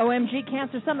Annual OMG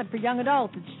Cancer Summit for Young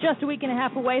Adults. It's just a week and a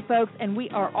half away, folks, and we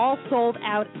are all sold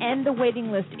out, and the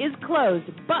waiting list is closed.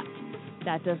 But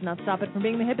that does not stop it from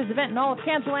being the hippest event in all of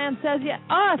Cancerland, says yet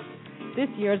us. This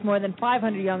year, more than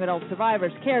 500 young adult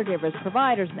survivors, caregivers,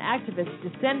 providers, and activists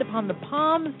descend upon the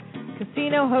Palms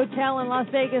Casino Hotel in Las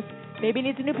Vegas. Baby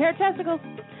needs a new pair of testicles.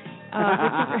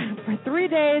 For 3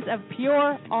 days of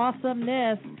pure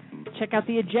awesomeness. Check out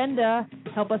the agenda.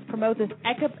 Help us promote this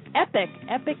epic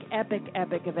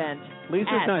event.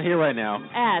 Lisa's not here right now.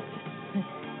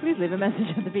 Please leave a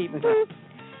message at the beep.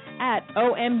 At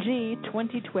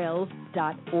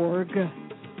omg2012.org.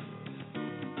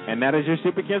 And that is your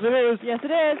Stupid Cancer News. Yes, it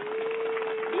is.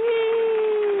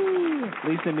 Yay!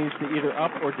 Lisa needs to either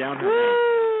up or down her hand.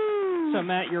 So,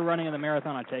 Matt, you're running in the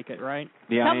marathon, I take it, right?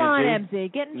 Come on, MZ.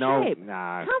 Get in shape.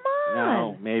 Nah. Come on.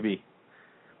 No, maybe.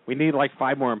 We need like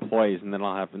 5 more employees, and then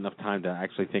I'll have enough time to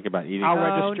actually think about eating.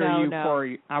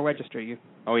 I'll register you.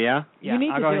 Oh, yeah? Yeah, you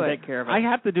need I'll to go do ahead it. and take care of it. I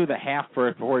have to do the half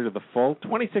first before I do the full.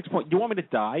 26 points. Do you want me to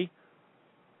die?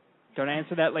 Don't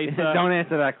answer that, Lisa. Don't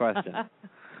answer that question.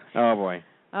 Oh, boy.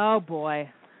 Oh, boy.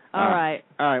 All right.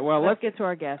 All right, well, let's get to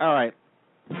our guest. All right.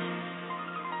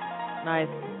 Nice.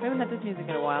 We haven't had this music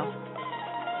in a while.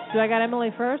 Do I got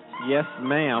Emily first? Yes,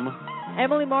 ma'am.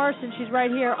 Emily Morrison, she's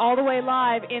right here, all the way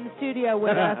live in the studio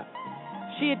with us.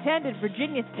 She attended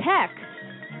Virginia Tech.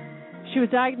 She was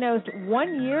diagnosed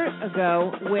 1 year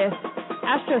ago with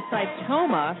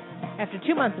astrocytoma after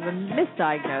 2 months of a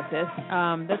misdiagnosis.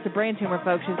 That's a brain tumor,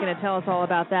 folks. She's going to tell us all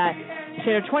about that.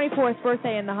 She had her 24th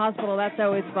birthday in the hospital. That's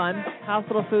always fun.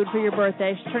 Hospital food for your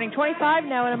birthday. She's turning 25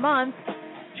 now in a month.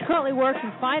 She currently works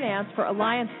in finance for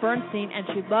Alliance Bernstein, and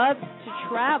she loves to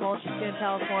travel. She's going to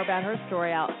tell us more about her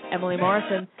story out. Emily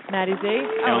Morrison, Maddie Z.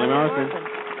 Emily Morrison.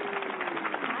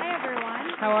 Hi, everyone.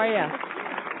 How are you?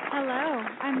 Hello.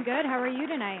 I'm good. How are you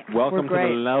tonight? Welcome to the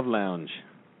Love Lounge.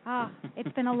 Oh,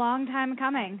 it's been a long time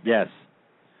coming. Yes.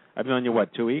 I've known you,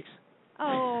 2 weeks?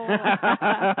 Oh.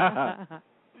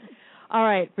 All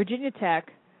right, Virginia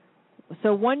Tech.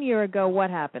 So 1 year ago, what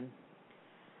happened?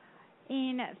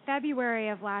 In February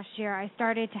of last year, I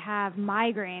started to have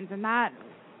migraines, and that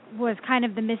was kind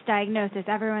of the misdiagnosis.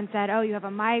 Everyone said, oh, you have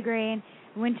a migraine.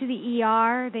 I went to the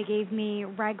ER. They gave me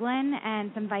Reglan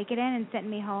and some Vicodin and sent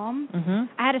me home. Mm-hmm.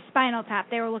 I had a spinal tap.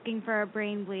 They were looking for a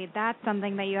brain bleed. That's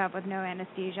something that you have with no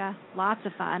anesthesia. Lots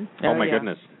of fun. Oh, my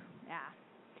goodness.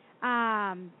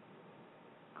 Yeah.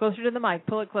 Closer to the mic.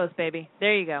 Pull it close, baby.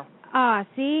 There you go.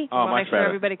 See? Oh, much make sure better.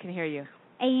 everybody can hear you.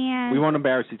 And we won't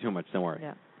embarrass you too much. Don't worry.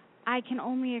 Yeah. I can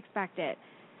only expect it.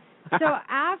 So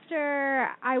after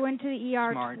I went to the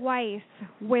ER Smart. twice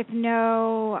with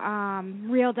no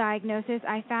real diagnosis,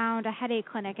 I found a headache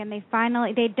clinic, and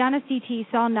they'd done a CT,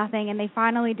 saw nothing, and they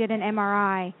finally did an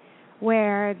MRI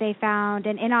where they found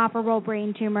an inoperable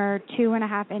brain tumor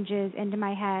 2.5 inches into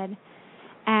my head.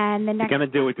 And the next, You're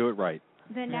going to do it right.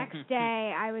 The next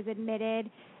day, I was admitted.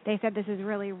 They said this is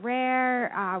really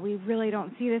rare. We really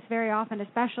don't see this very often,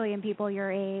 especially in people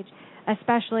your age,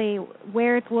 especially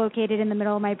where it's located in the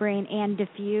middle of my brain and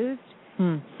diffused.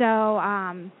 So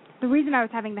the reason I was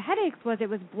having the headaches was it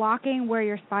was blocking where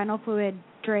your spinal fluid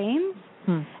drains.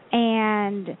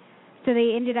 And so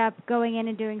they ended up going in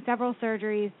and doing several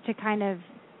surgeries to kind of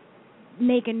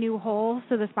make a new hole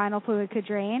so the spinal fluid could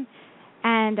drain.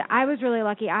 And I was really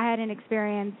lucky. I had an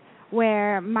experience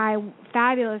where my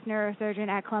fabulous neurosurgeon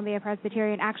at Columbia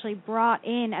Presbyterian actually brought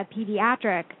in a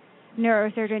pediatric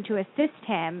neurosurgeon to assist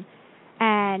him.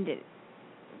 And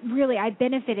really, I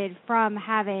benefited from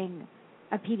having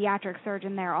a pediatric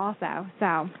surgeon there also.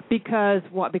 So because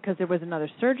what? Because there was another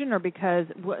surgeon, or because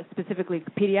specifically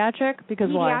pediatric? Because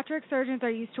pediatric surgeons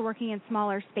are used to working in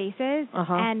smaller spaces,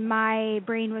 and my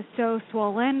brain was so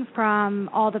swollen from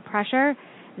all the pressure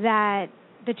that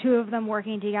the two of them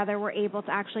working together were able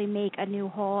to actually make a new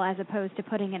hole as opposed to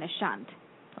putting in a shunt.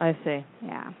 I see.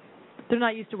 Yeah. They're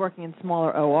not used to working in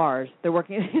smaller ORs. They're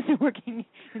used to working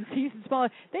in smaller.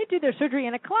 They do their surgery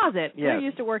in a closet. Yes. They're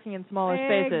used to working in smaller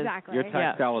spaces. Exactly. Your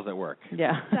tactile is at work.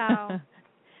 Yeah. So,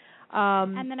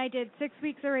 and then I did 6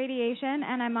 weeks of radiation,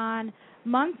 and I'm on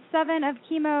month 7 of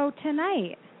chemo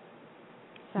tonight.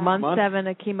 So. Month 7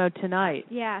 of chemo tonight.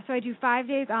 Yeah, so I do 5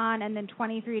 days on and then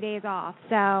 23 days off.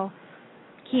 So, chemo.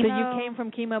 So you came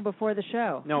from chemo before the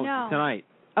show? No, tonight.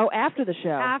 Oh, after the show.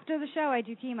 After the show, I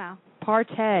do chemo.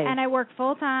 Partay. And I work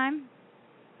full time.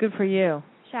 Good for you.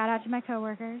 Shout out to my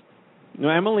coworkers. No,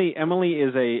 Emily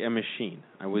is a machine.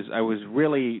 I was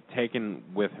really taken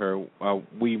with her.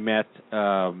 We met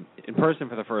in person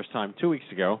for the first time 2 weeks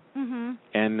ago,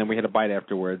 and then we had a bite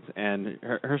afterwards. And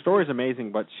her story is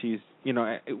amazing. But she's,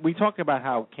 we talk about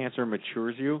how cancer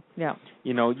matures you. Yeah.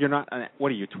 You're not. What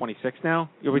are you? 26 now?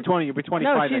 You'll be 20. You'll be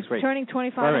 25 no, next week. she's turning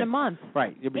 25 in a month.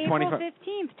 Right. You'll be April 25.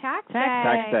 15th, tax day.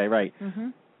 Tax day. Right.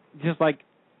 Just like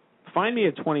find me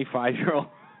a 25-year-old.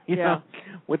 You know,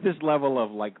 with this level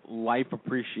of like life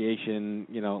appreciation,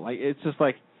 like it's just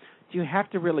like, do you have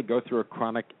to really go through a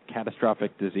chronic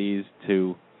catastrophic disease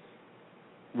to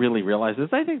really realize this?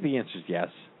 I think the answer is yes.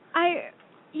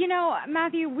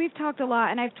 Matthew, we've talked a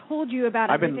lot, and I've told you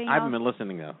about everything else. I haven't been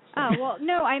listening though. So. Oh well,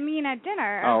 no, I mean at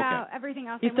dinner about everything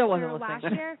else. He I still went wasn't through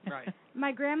listening. last year. Right.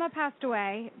 My grandma passed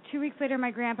away. 2 weeks later,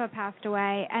 my grandpa passed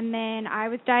away, and then I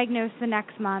was diagnosed the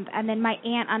next month, and then my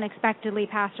aunt unexpectedly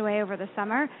passed away over the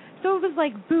summer. So it was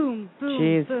like boom,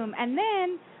 boom, boom, and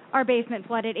then our basement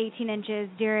flooded 18 inches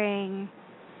during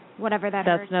whatever that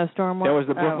snowstorm was. That was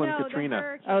the Brooklyn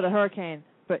Katrina. The hurricane.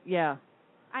 But yeah.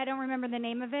 I don't remember the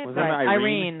name of it. Was that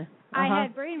Irene? I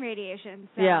had brain radiation.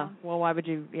 So. Yeah. Well, why would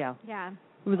you? Yeah. Yeah.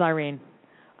 It was Irene.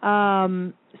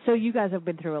 So you guys have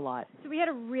been through a lot. So we had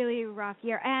a really rough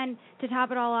year. And to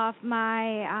top it all off,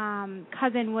 my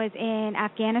cousin was in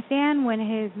Afghanistan when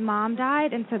his mom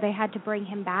died, and so they had to bring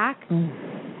him back.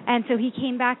 And so he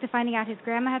came back to finding out his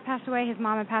grandma had passed away, his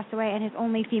mom had passed away, and his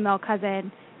only female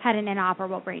cousin had an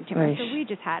inoperable brain tumor. So we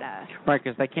just had a... Right,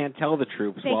 because they can't tell the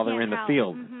troops while they're in the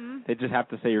field. They just have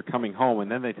to say you're coming home,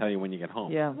 and then they tell you when you get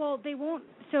home. Yeah. Well, they won't...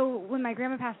 So when my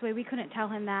grandma passed away, we couldn't tell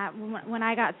him that. When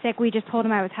I got sick, we just told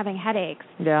him I was having headaches.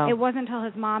 Yeah. It wasn't until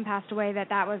his mom passed away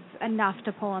that was enough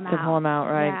to pull him out. To pull him out,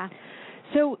 right. Yeah.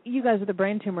 So you guys are the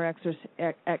brain tumor experts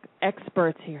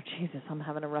here. Jesus, I'm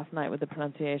having a rough night with the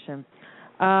pronunciation.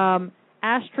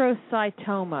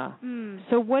 Astrocytoma.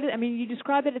 So what? I mean, you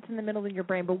describe it. It's in the middle of your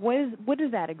brain, but what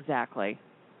is that exactly?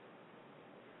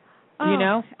 Oh. You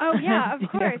know? Oh yeah, of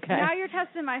course. Okay. Now you're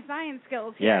testing my science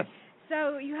skills here. Yes.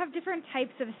 So you have different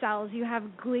types of cells. You have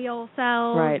glial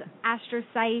cells,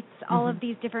 astrocytes, all of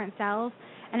these different cells.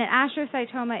 And an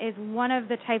astrocytoma is one of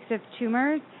the types of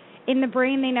tumors. In the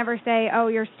brain, they never say, oh,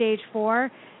 you're stage 4.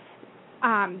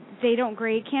 They don't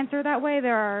grade cancer that way.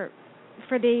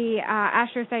 For the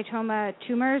astrocytoma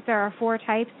tumors, there are 4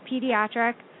 types: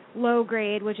 pediatric, low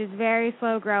grade, which is very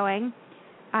slow growing.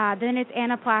 Then it's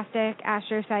anaplastic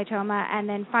astrocytoma, and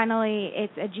then finally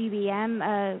it's a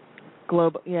GBM,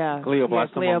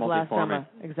 glioblastoma multiforme.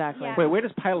 Exactly. Yeah. Wait, where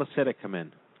does pilocytic come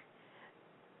in?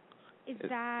 Is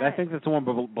that? I think that's the one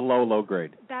below low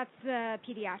grade. That's the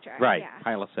pediatric. Right, Yeah.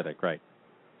 pilocytic, right.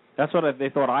 That's what they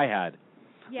thought I had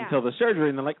until the surgery,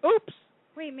 and they're like, oops.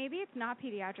 Wait, maybe it's not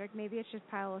pediatric. Maybe it's just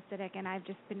pilocytic, and I've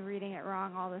just been reading it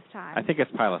wrong all this time. I think it's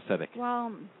pilocytic.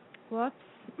 Well, whoops.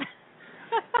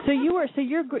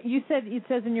 You said it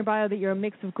says in your bio that you're a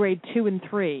mix of grade 2 and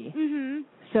 3. Mhm.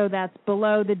 So that's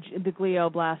below the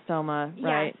glioblastoma,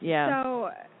 right? Yes. Yeah.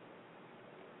 So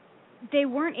they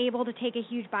weren't able to take a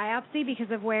huge biopsy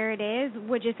because of where it is,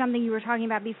 which is something you were talking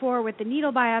about before with the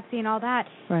needle biopsy and all that.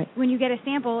 Right. When you get a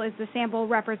sample, is the sample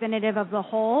representative of the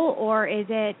whole, or is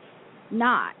it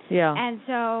not? Yeah. And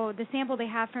so the sample they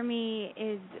have for me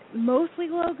is mostly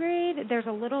low grade. There's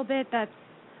a little bit that's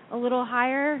a little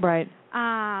higher. Right.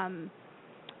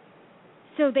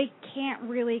 So they can't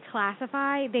really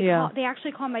classify. They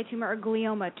actually call my tumor a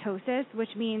gliomatosis,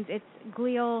 which means it's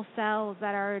glial cells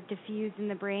that are diffused in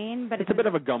the brain. But it's a bit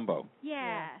of a gumbo.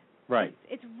 Yeah. Right.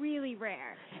 It's really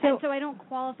rare. And so I don't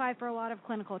qualify for a lot of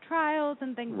clinical trials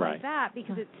and things like that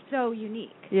because it's so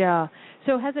unique. Yeah.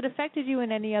 So has it affected you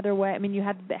in any other way? I mean, you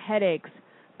had the headaches,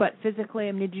 but physically,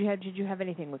 I mean, did you have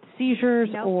anything with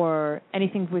seizures or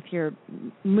anything with your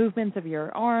movements of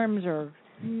your arms or?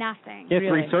 Nothing. You had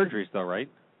 3 surgeries, though, right?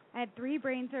 I had 3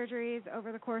 brain surgeries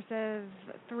over the course of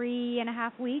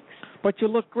 3.5 weeks. But you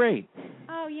look great.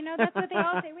 Oh, that's what they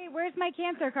all say. Wait, where's my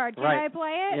cancer card? Can I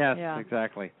play it? Yes,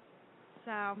 exactly.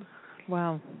 So.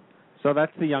 Wow. So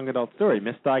that's the young adult story,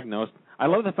 misdiagnosed. I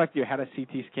love the fact that you had a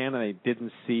CT scan and they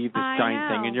didn't see this giant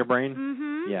thing in your brain.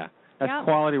 Mm-hmm. Yeah. That's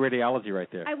quality radiology right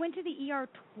there. I went to the ER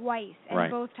twice, and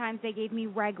both times they gave me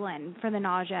Reglan for the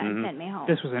nausea and sent me home.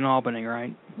 This was in Albany,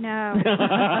 right? No. It was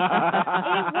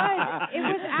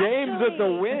actually James with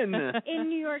the win. In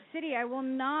New York City. I will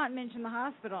not mention the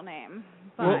hospital name.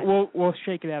 But we'll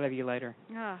shake it out of you later.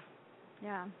 Yeah.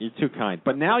 You're too kind.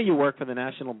 But now you work for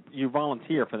you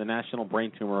volunteer for the National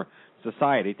Brain Tumor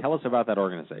Society. Tell us about that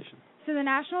organization. So the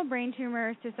National Brain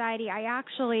Tumor Society, I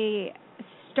actually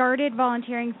started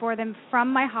volunteering for them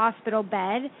from my hospital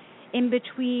bed in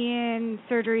between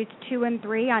surgeries 2 and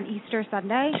 3 on Easter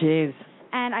Sunday. Jeez.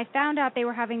 And I found out they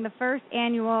were having the first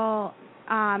annual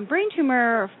brain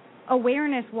tumor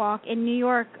awareness walk in New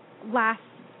York last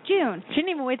June. She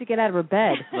didn't even wait to get out of her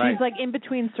bed. Right. She's like in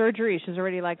between surgeries. She's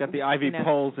already like got the IV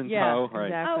poles in tow. Right.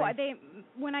 Exactly.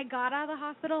 When I got out of the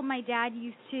hospital, my dad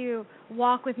used to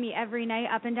walk with me every night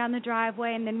up and down the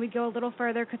driveway, and then we'd go a little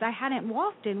further because I hadn't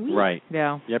walked in weeks. Right.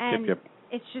 Yeah. Yep.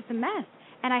 It's just a mess.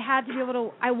 And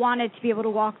I wanted to be able to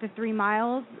walk the 3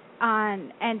 miles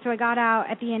and so I got out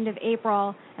at the end of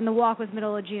April, and the walk was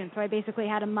middle of June, so I basically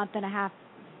had a month and a half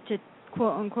to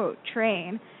quote-unquote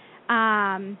train.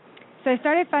 So I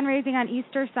started fundraising on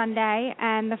Easter Sunday,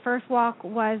 and the first walk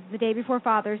was the day before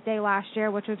Father's Day last year,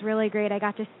 which was really great. I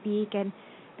got to speak and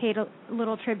paid a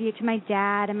little tribute to my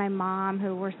dad and my mom,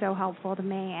 who were so helpful to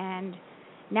me. And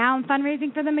now I'm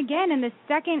fundraising for them again, and the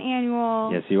second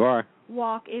annual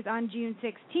walk is on June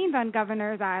 16th on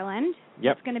Governor's Island.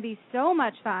 Yep. It's going to be so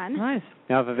much fun. Nice.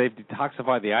 Now that they've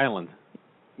detoxified the island.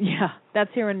 Yeah,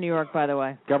 that's here in New York, by the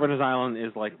way. Governor's Island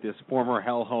is like this former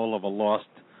hellhole of a lost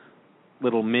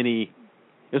little mini.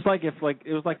 It's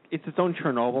it's its own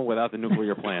Chernobyl without the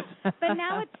nuclear plant. But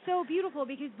now it's so beautiful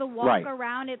because the walk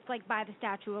around it's like by the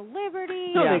Statue of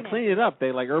Liberty. No, they cleaned it up. They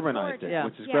urbanized it,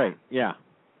 which is great. Yeah.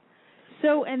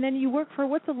 So, and then you work for,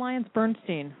 what's Alliance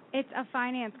Bernstein? It's a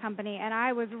finance company, and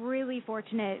I was really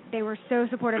fortunate. They were so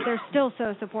supportive. They're still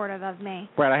so supportive of me.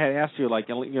 Brad, I had asked you,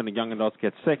 young adults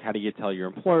get sick. How do you tell your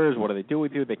employers? What do they do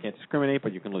with you? They can't discriminate,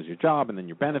 but you can lose your job and then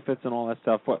your benefits and all that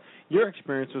stuff. Your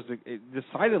experience was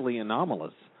decidedly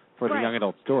anomalous for the young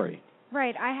adult story.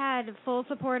 Right. I had full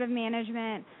support of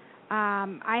management.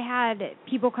 I had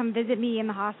people come visit me in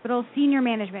the hospital. Senior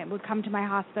management would come to my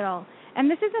hospital. And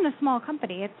this isn't a small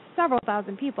company. It's several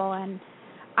thousand people. And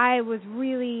I was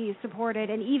really supported.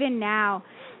 And even now,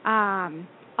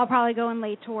 I'll probably go in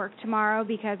late to work tomorrow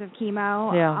because of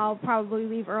chemo. Yeah. I'll probably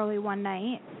leave early one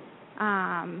night.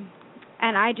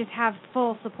 And I just have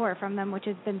full support from them, which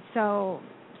has been so,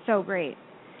 so great.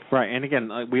 Right. And again,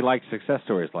 we like success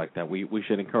stories like that. We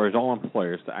should encourage all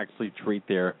employers to actually treat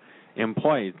their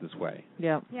employees this way.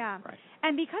 Yeah. Yeah. Right.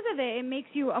 And because of it, it makes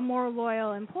you a more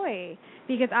loyal employee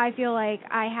because I feel like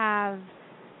I have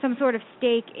some sort of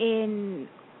stake in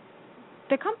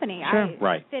the company. Sure.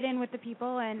 I fit in with the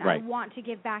people, and I want to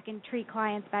give back and treat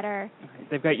clients better.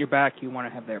 They've got your back. You want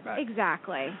to have their back.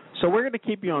 Exactly. So we're going to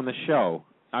keep you on the show.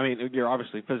 I mean, you're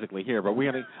obviously physically here, but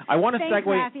I want to segue.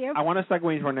 Matthew. I want to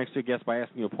segue into our next two guests by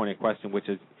asking you a pointed question, which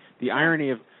is the irony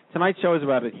of tonight's show is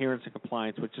about adherence and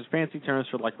compliance, which is fancy terms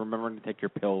for remembering to take your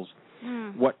pills.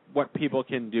 What people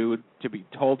can do to be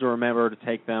told to remember to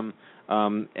take them,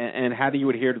 and how do you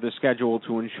adhere to the schedule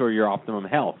to ensure your optimum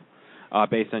health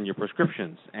based on your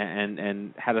prescriptions,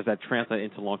 and how does that translate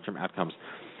into long-term outcomes?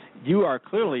 You are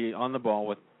clearly on the ball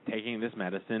with taking this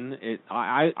medicine.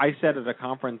 I said at a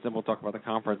conference, and we'll talk about the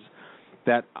conference,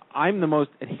 that I'm the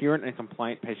most adherent and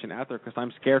compliant patient out there because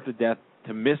I'm scared to death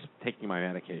to miss taking my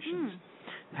medications.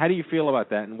 How do you feel about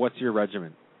that, and what's your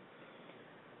regimen?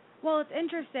 Well, it's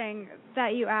interesting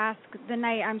that you ask the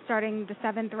night I'm starting the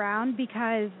 7th round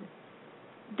because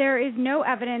there is no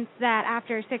evidence that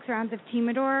after 6 rounds of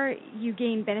Timidor you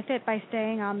gain benefit by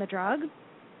staying on the drug.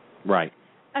 Right.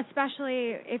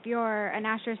 Especially if you're an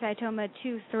astrocytoma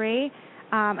 2-3.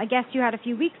 A guest you had a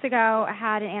few weeks ago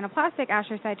had an anaplastic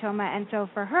astrocytoma, and so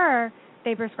for her,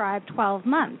 they prescribed 12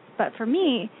 months. But for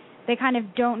me, they kind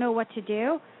of don't know what to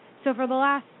do. So for the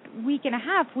last week and a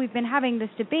half, we've been having this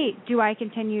debate. Do I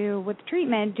continue with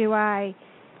treatment? Do I,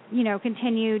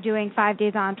 continue doing 5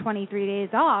 days on, 23 days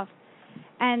off?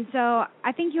 And so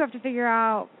I think you have to figure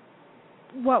out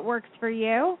what works for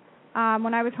you.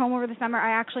 When I was home over the summer,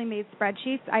 I actually made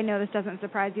spreadsheets. I know this doesn't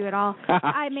surprise you at all.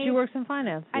 She works in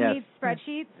finance. I made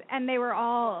spreadsheets, and they were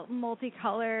all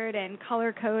multicolored and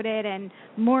color-coded and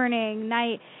morning,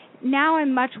 night. Now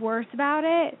I'm much worse about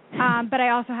it, but I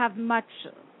also have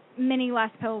many less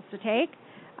pills to take.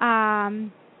 But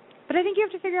I think you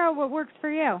have to figure out what works for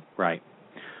you. Right.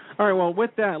 All right, well,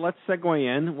 with that, let's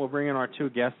segue in. We'll bring in our 2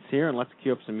 guests here, and let's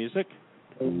cue up some music.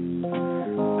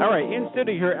 All right, in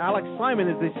studio here, Alex Simon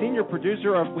is the senior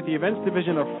producer with the events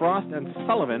division of Frost &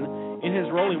 Sullivan. In his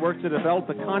role, he works to develop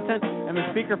the content and the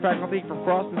speaker faculty for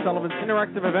Frost & Sullivan's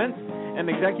interactive events and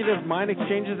executive mind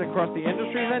exchanges across the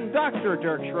industry. Then Dr.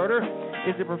 Dirk Schroeder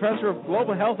is the professor of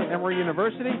global health at Emory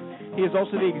University. He is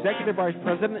also the executive vice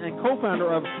president and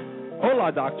co-founder of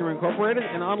Hola Doctor Incorporated,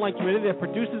 an online community that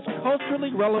produces culturally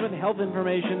relevant health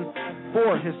information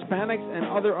for Hispanics and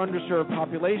other underserved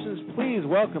populations. Please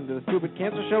welcome to the Stupid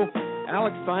Cancer Show,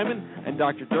 Alex Simon and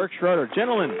Dr. Dirk Schroeder.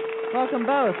 Gentlemen. Welcome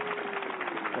both.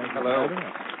 Hello.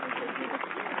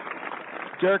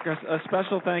 Dirk, a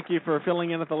special thank you for filling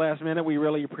in at the last minute. We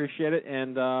really appreciate it,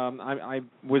 and I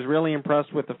was really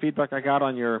impressed with the feedback I got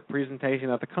on your presentation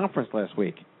at the conference last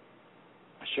week.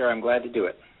 Sure, I'm glad to do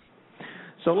it.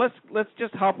 So let's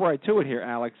just hop right to it here,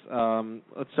 Alex.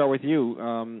 Let's start with you.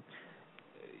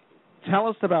 Tell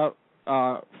us about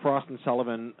Frost &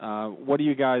 Sullivan. What do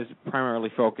you guys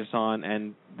primarily focus on,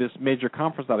 and this major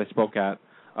conference that I spoke at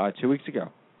 2 weeks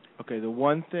ago? Okay, the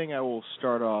one thing I will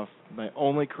start off, my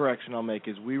only correction I'll make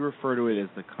is we refer to it as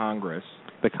the Congress.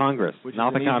 The Congress, which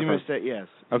not is the conference. Easy mistake, yes,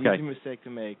 okay. Easy mistake to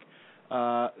make.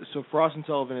 So Frost &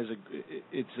 Sullivan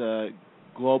is a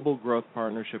global growth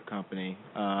partnership company,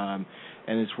 and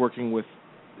it's working with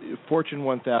Fortune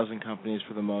 1000 companies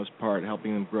for the most part,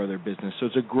 helping them grow their business. So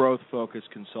it's a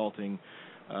growth-focused consulting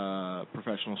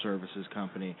professional services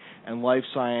company. And life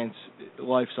science is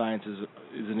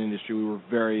an industry we were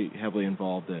very heavily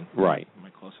involved in. Right. Am I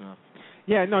close enough?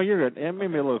 Yeah, no, you're good.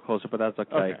 Maybe a little closer, but that's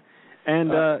okay.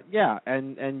 And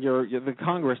and your the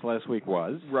Congress last week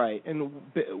was right. And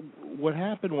what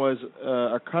happened was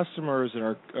our customers and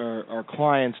our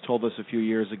clients told us a few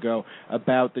years ago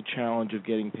about the challenge of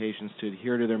getting patients to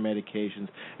adhere to their medications,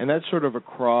 and that's sort of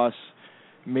across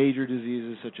major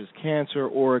diseases such as cancer,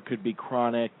 or it could be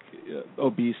chronic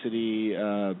obesity,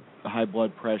 high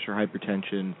blood pressure,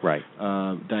 hypertension, right,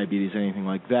 diabetes, anything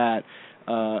like that.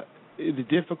 The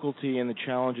difficulty and the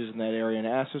challenges in that area, and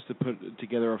asked us to put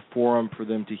together a forum for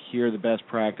them to hear the best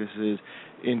practices,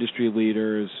 industry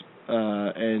leaders,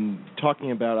 and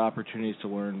talking about opportunities to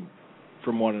learn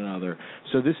from one another.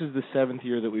 So this is the 7th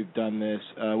year that we've done this.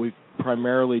 We've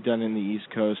primarily done in the East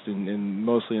Coast and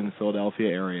mostly in the Philadelphia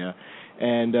area.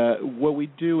 And what we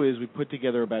do is we put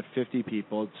together about 50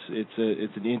 people.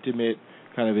 It's an intimate,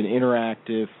 kind of an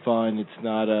interactive, fun. It's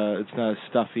not a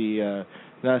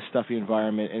stuffy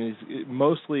environment, and it's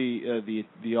mostly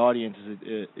the audience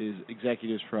is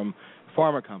executives from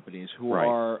pharma companies who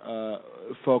are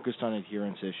focused on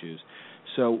adherence issues.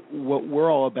 So what we're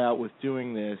all about with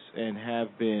doing this and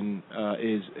have been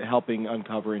is helping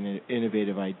uncover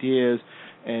innovative ideas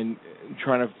and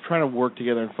trying to work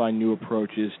together and find new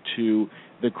approaches to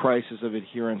the crisis of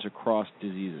adherence across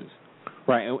diseases.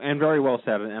 Right, and very well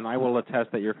said. And I will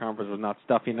attest that your conference was not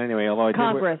stuffy in any way. Although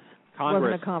Congress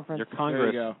wasn't a conference. conference. Your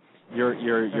Congress, there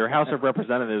you go. your House of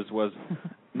Representatives was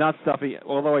not stuffy.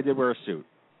 Although I did wear a suit.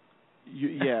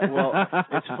 Well,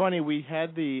 it's funny. We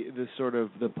had the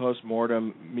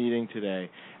post-mortem meeting today,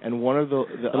 and one of the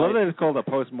I love that it's called a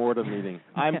post-mortem meeting.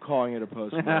 I'm calling it a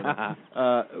post-mortem.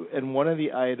 And one of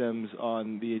the items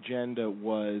on the agenda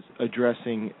was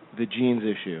addressing the genes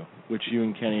issue, which you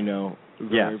and Kenny know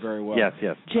very well. Yes.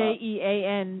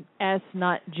 JEANS,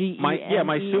 not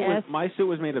GENES. My suit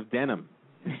was made of denim.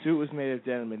 The suit was made of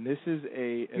denim, and this is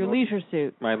your leisure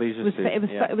suit. My leisure suit.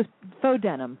 It was faux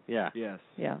denim. Yeah. Yes.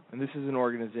 Yeah. And this is an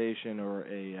organization or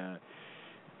a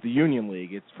the Union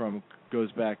League.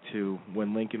 Goes back to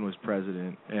when Lincoln was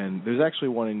president, and there's actually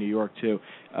one in New York too.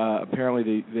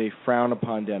 Apparently, they frown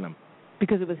upon denim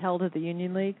because it was held at the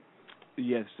Union League.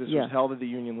 Yes, this was held at the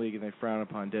Union League, and they frown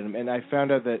upon denim. And I found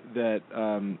out that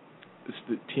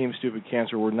Team Stupid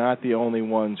Cancer were not the only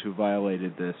ones who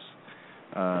violated this.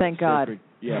 Thank God.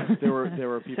 Yes, there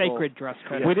were people. Sacred dress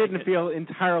code. We didn't feel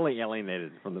entirely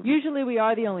alienated from the. Usually, we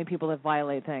are the only people that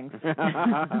violate things.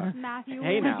 Matthew,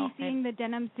 hey will now. we be seeing the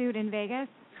denim suit in Vegas?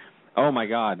 Oh my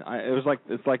God!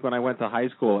 It's like when I went to high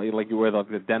school. Like you wear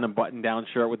the denim button-down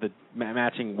shirt with the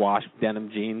matching wash denim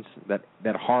jeans. That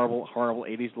horrible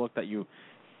 80s look that you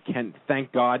can.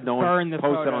 Thank God no one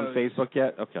posted on Facebook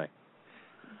yet. Okay.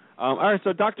 All right.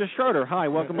 So Dr. Schroeder, hi,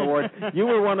 welcome aboard. You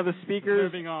were one of the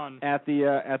speakers at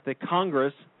the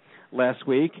Congress last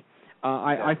week.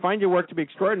 I find your work to be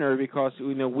extraordinary because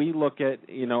we look at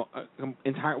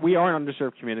we are an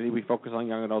underserved community. We focus on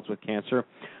young adults with cancer,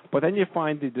 but then you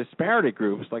find the disparity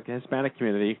groups like the Hispanic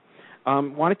community. Why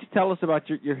don't you tell us about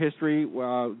your history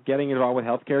getting involved with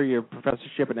healthcare, your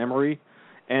professorship at Emory,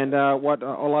 and what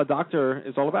Hola Doctor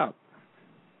is all about?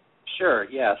 Sure.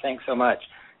 Yeah. Thanks so much.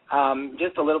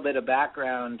 Just a little bit of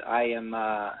background. I am,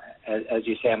 as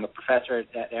you say, I'm a professor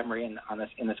at Emory in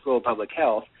the School of Public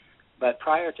Health. But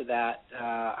prior to that,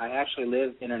 I actually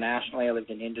lived internationally. I lived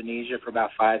in Indonesia for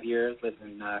about 5 years, lived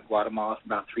in Guatemala for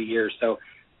about 3 years. So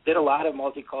did a lot of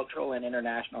multicultural and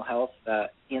international health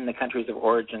in the countries of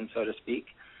origin, so to speak.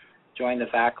 Joined the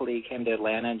faculty, came to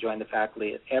Atlanta and joined the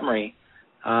faculty at Emory,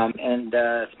 and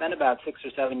spent about 6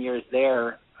 or 7 years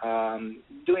there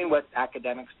doing what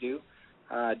academics do,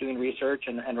 doing research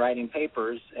and writing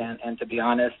papers. And to be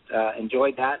honest,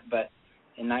 enjoyed that, but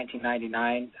in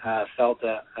 1999, felt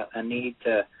a need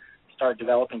to start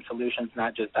developing solutions,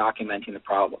 not just documenting the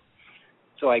problem.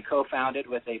 So I co-founded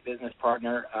with a business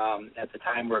partner. At the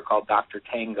time, we were called Dr.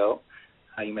 Tango.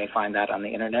 You may find that on the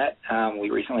internet. We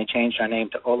recently changed our name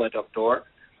to Hola Doctor.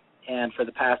 And for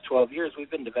the past 12 years,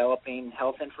 we've been developing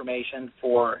health information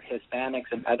for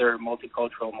Hispanics and other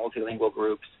multicultural, multilingual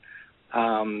groups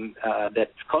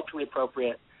that's culturally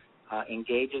appropriate,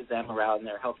 engages them around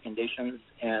their health conditions,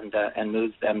 and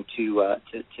moves them to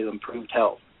improved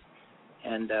health.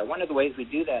 And one of the ways we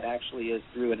do that actually is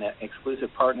through an exclusive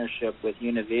partnership with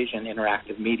Univision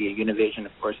Interactive Media. Univision,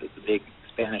 of course, is the big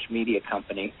Spanish media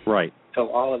company. Right. So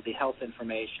all of the health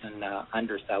information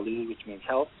under Salud, which means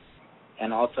health,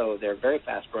 and also their very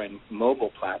fast-growing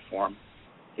mobile platform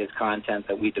is content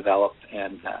that we develop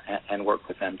and work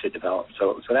with them to develop.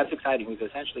 So that's exciting. We've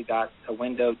essentially got a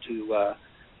window to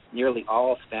nearly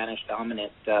all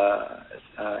Spanish-dominant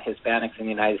Hispanics in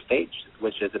the United States,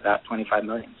 which is about 25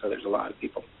 million. So there's a lot of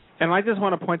people. And I just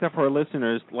want to point out for our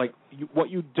listeners, what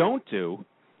you don't do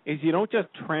is you don't just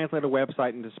translate a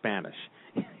website into Spanish.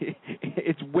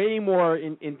 It's way more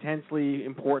intensely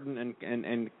important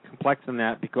and complex than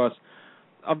that because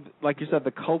of, like you said,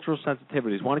 the cultural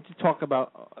sensitivities. Why don't you talk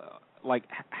about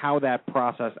how that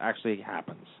process actually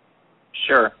happens?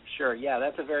 Sure. Yeah,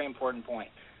 that's a very important point.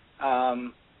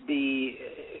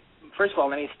 First of all,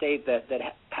 let me state that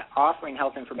offering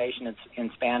health information in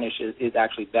Spanish is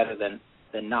actually better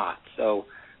than not. So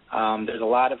there's a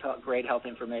lot of great health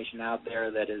information out there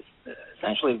that is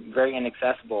essentially very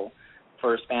inaccessible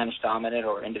for Spanish-dominant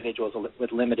or individuals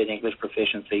with limited English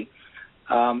proficiency.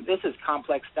 This is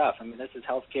complex stuff. I mean, this is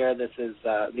healthcare.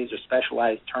 These are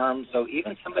specialized terms. So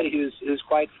even somebody who's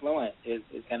quite fluent is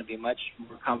going to be much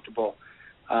more comfortable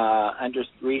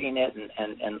reading it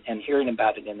and hearing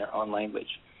about it in their own language.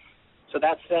 So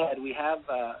that said, we have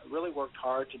really worked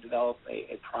hard to develop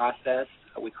a process.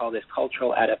 We call this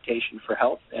cultural adaptation for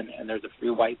health, and there's a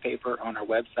free white paper on our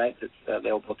website that's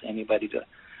available to anybody to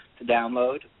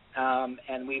download.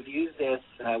 And we've used this.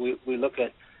 We look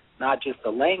at not just the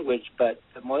language, but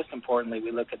most importantly,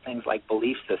 we look at things like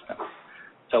belief systems.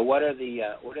 So what are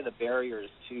the barriers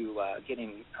to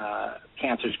getting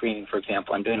cancer screening, for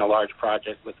example? I'm doing a large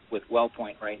project with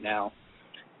WellPoint right now.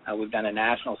 We've done a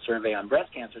national survey on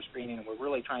breast cancer screening, and we're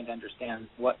really trying to understand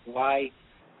why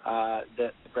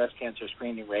the breast cancer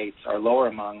screening rates are lower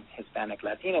among Hispanic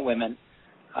Latina women,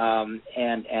 and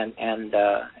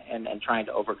trying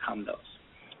to overcome those.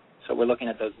 So we're looking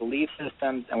at those belief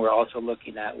systems, and we're also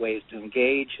looking at ways to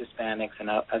engage Hispanics and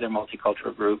other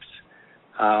multicultural groups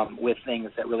with things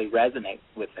that really resonate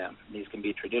with them. These can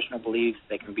be traditional beliefs,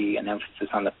 they can be an emphasis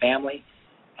on the family,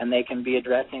 and they can be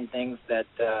addressing things that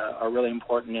are really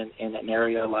important in an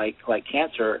area like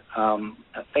cancer.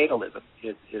 Fatalism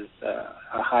has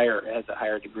a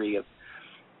higher degree of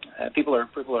people are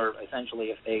essentially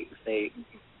if they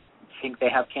think they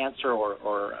have cancer or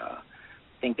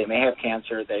think they may have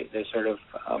cancer. They sort of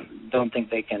don't think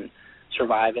they can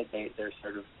survive it.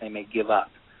 They may give up.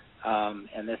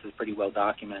 And this is pretty well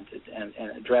documented. And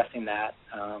addressing that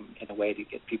in a way to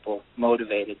get people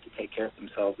motivated to take care of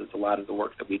themselves is a lot of the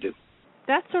work that we do.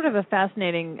 That's sort of a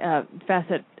fascinating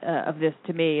facet of this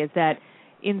to me, is that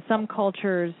in some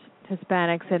cultures,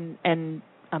 Hispanics and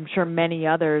I'm sure many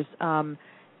others,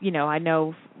 I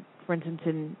know, for instance,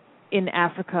 in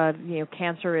Africa,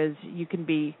 cancer is, you can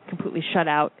be completely shut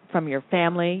out from your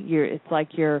family. It's like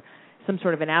you're some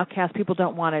sort of an outcast. People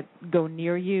don't want to go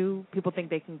near you. People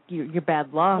think you're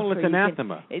bad luck. Well, it's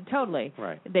anathema. Totally.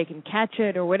 Right. They can catch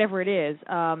it or whatever it is.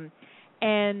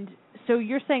 And so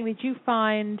you're saying that you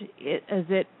find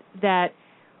that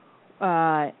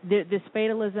this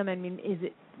fatalism, I mean, is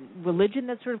it religion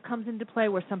that sort of comes into play,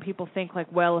 where some people think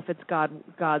like, well, if it's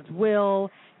God's will,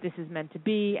 this is meant to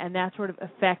be, and that sort of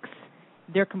affects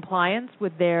their compliance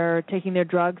with their taking their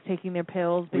drugs, taking their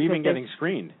pills, or even getting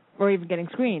screened. Or even getting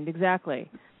screened, exactly.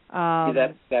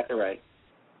 That's exactly right.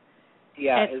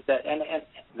 Yeah, and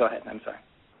go ahead. I'm sorry.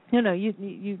 No, you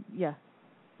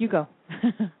go.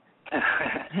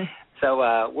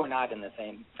 So we're not in the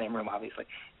same room, obviously.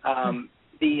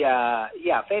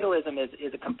 Fatalism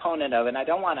is a component of it. And I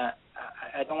don't want to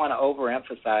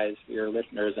overemphasize for your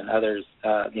listeners and others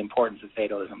the importance of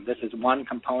fatalism. This is one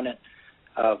component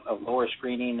of lower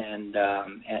screening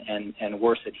and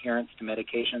worse adherence to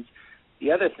medications.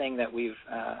 The other thing that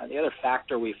the other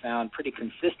factor we found pretty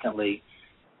consistently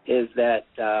is that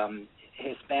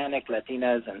Hispanic,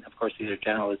 Latinas, and of course these are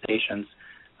generalizations,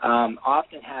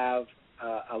 often have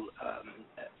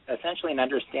essentially an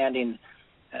understanding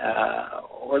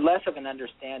or less of an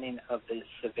understanding of the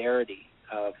severity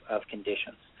of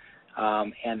conditions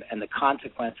and the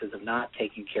consequences of not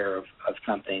taking care of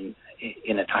something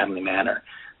in a timely manner.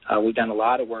 We've done a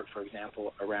lot of work, for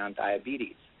example, around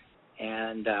diabetes.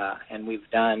 And we've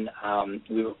done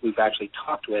we've actually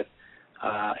talked with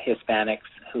Hispanics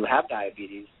who have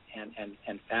diabetes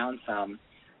and found some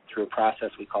through a process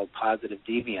we call positive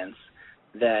deviance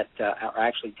that are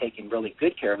actually taking really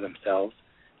good care of themselves.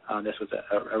 This was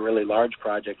a really large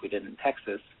project we did in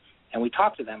Texas, and we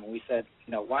talked to them and we said,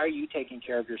 why are you taking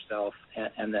care of yourself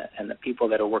and the people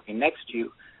that are working next to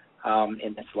you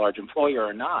in this large employer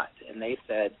are not? And they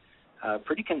said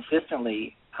pretty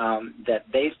consistently that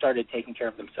they started taking care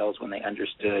of themselves when they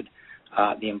understood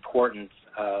the importance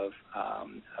of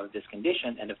this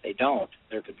condition, and if they don't,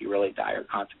 there could be really dire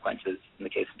consequences. In the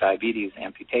case of diabetes,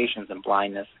 amputations and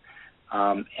blindness.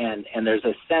 And there's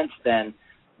a sense then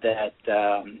that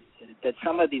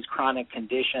some of these chronic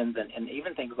conditions and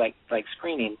even things like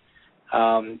screening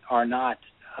are not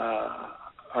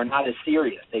as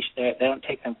serious. They don't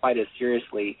take them quite as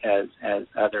seriously as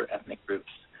other ethnic groups.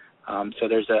 So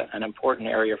there's an important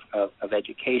area of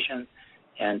education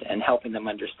and helping them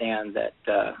understand that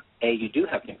you do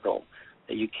have control,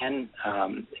 that you can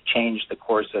change the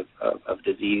course of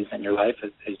disease in your life,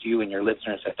 as you and your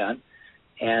listeners have done,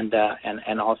 and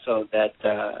also that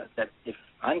if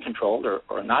uncontrolled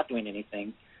or not doing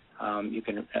anything, you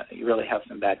really have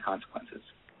some bad consequences.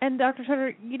 And Dr.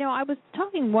 Schroeder, I was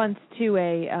talking once to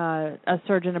a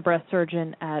surgeon, a breast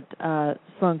surgeon at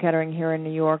Sloan Kettering here in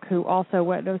New York, who also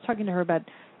I was talking to her about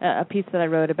a piece that I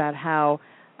wrote about how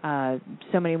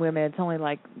so many women, it's only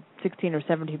like 16 or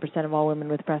 17% of all women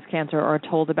with breast cancer are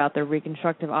told about their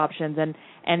reconstructive options,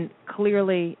 and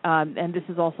clearly, and this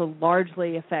is also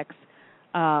largely affects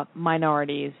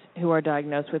minorities who are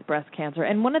diagnosed with breast cancer.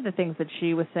 And one of the things that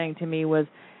she was saying to me was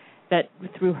that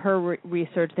through her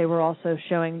research, they were also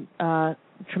showing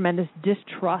tremendous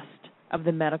distrust of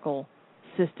the medical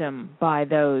system by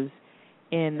those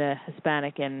in the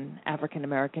Hispanic and African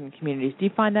American communities. Do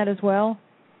you find that as well?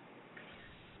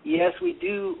 Yes, we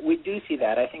do. We do see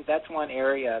that. I think that's one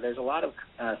area. There's a lot of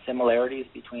similarities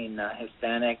between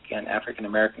Hispanic and African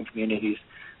American communities.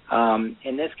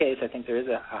 In this case, I think there is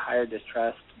a higher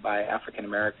distrust by African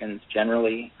Americans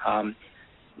generally.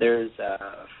 There's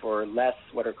for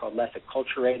what are called less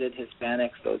acculturated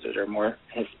Hispanics, those that are more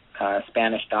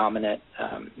Spanish dominant,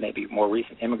 maybe more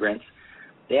recent immigrants.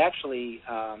 They actually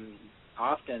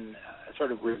often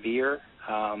sort of revere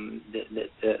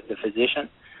the physician.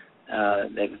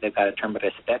 They've got a term of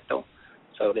respeto,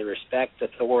 so they respect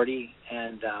authority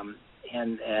and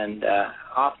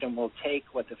often will take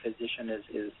what the physician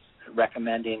is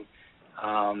recommending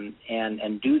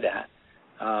and do that.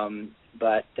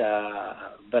 But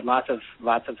lots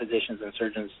of physicians and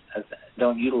surgeons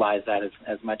don't utilize that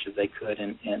as much as they could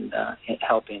in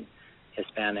helping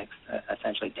Hispanics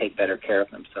essentially take better care of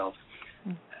themselves.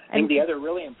 I think the other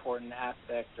really important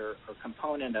aspect or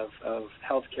component of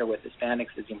healthcare with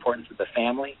Hispanics is the importance of the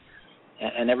family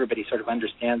and everybody sort of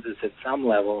understands this at some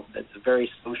level. It's a very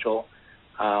social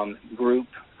group.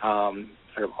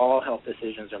 Sort of all health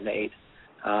decisions are made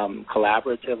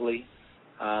collaboratively,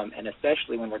 and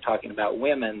especially when we're talking about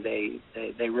women,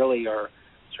 they really are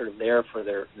sort of there for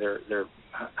their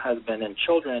husband and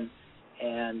children,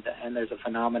 and there's a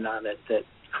phenomenon that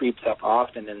creeps up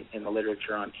often in the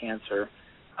literature on cancer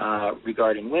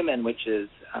regarding women, which is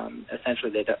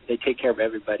essentially they take care of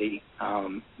everybody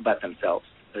but themselves.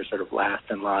 They're sort of last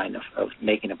in line of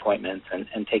making appointments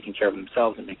and taking care of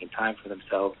themselves and making time for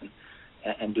themselves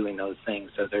and doing those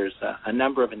things. So there's a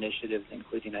number of initiatives,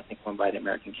 including I think one by the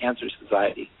American Cancer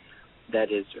Society,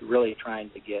 that is really trying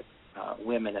to get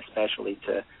women especially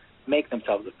to make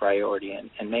themselves a priority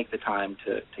and make the time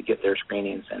to get their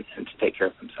screenings and to take care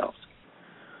of themselves.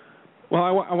 Well,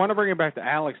 I want to bring it back to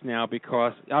Alex now,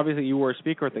 because obviously you were a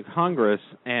speaker at the Congress,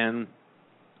 and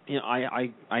you know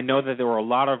I know that there were a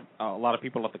lot of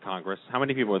people at the Congress. How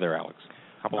many people were there, Alex?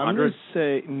 A couple hundred? I'm going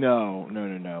to say no.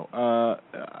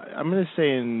 I'm going to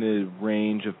say in the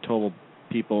range of total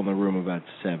people in the room about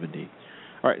 70.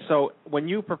 All right. So when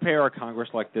you prepare a Congress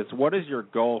like this, what is your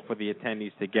goal for the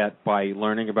attendees to get by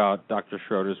learning about Dr.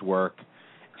 Schroeder's work?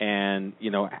 And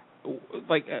you know,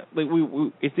 like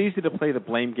we it's easy to play the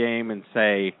blame game and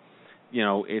say, you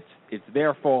know, it's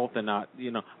their fault and not, you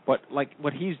know, but like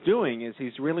what he's doing is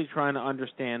he's really trying to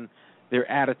understand their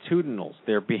attitudinals,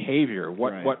 their behavior,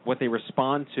 what they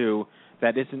respond to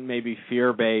that isn't maybe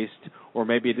fear-based, or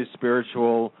maybe it is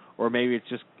spiritual, or maybe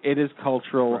it is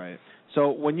cultural. Right.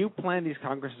 So when you plan these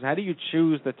congresses, how do you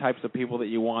choose the types of people that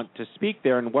you want to speak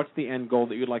there, and what's the end goal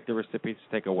that you'd like the recipients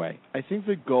to take away? I think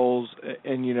the goals,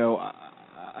 and you know,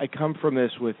 I come from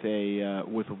this with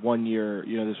 1 year.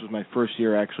 You know, this was my first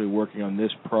year actually working on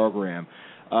this program,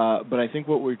 but I think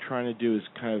what we're trying to do is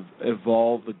kind of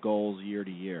evolve the goals year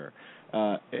to year.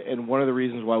 And one of the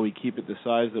reasons why we keep it the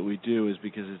size that we do is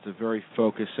because it's a very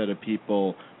focused set of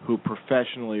people who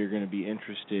professionally are going to be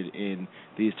interested in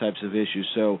these types of issues.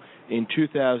 So in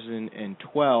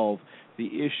 2012, the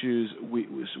issues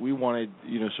we wanted,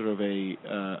 you know, sort of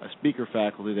a speaker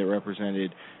faculty that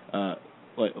represented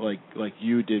like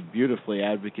you did beautifully,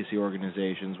 advocacy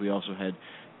organizations. We also had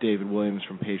David Williams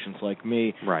from Patients Like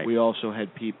Me. Right. We also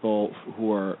had people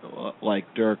who are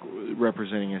like Dirk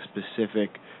representing a specific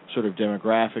sort of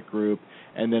demographic group,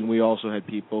 and then we also had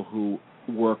people who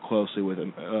work closely with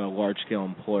large-scale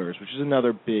employers, which is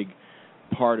another big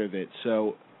part of it.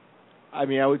 So, I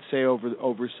mean, I would say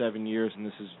over 7 years, and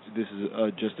this is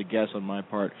just a guess on my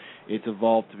part, it's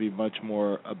evolved to be much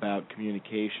more about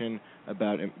communication,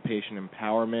 about patient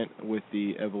empowerment with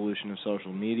the evolution of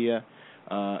social media.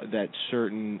 That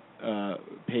certain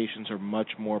patients are much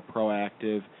more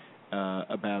proactive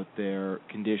about their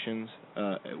conditions,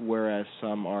 whereas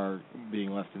some are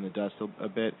being left in the dust a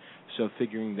bit. So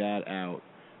figuring that out,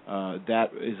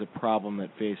 that is a problem that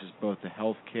faces both the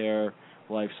healthcare,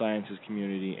 life sciences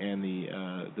community and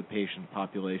the patient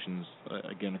populations,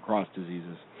 again, across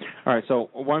diseases. All right, so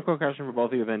one quick question for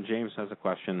both of you, then James has a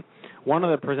question. One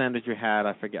of the presenters you had,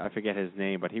 I forget his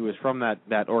name, but he was from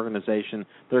that organization.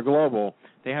 They're global.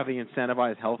 They have the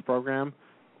incentivized health program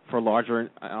for larger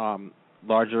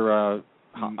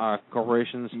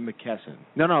corporations. McKesson.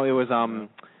 No, it was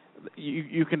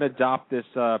you can adopt this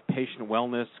patient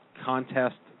wellness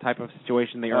contest type of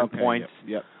situation. They earn points.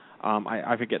 Yep.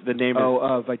 I forget the name.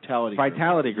 Vitality.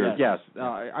 Vitality Group. Yes. Yes.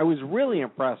 I was really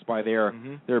impressed by their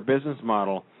business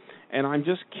model, and I'm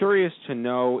just curious to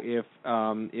know if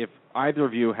either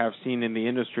of you have seen in the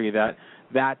industry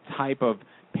that type of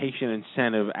patient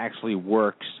incentive actually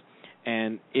works,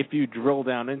 and if you drill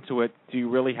down into it, do you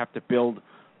really have to build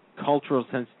cultural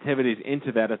sensitivities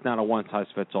into that? It's not a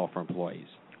one-size-fits-all for employees.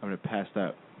 I'm going to pass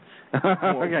that. Okay.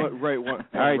 All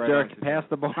right, Dirk, pass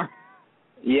the bar.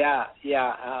 Yeah,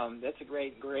 that's a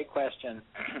great question.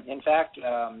 In fact,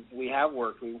 we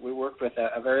worked with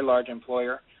a very large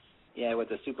employer,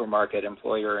 with a supermarket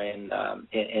employer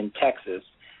in Texas,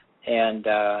 and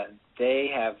they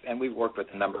have, and we've worked with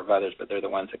a number of others, but they're the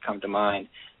ones that come to mind.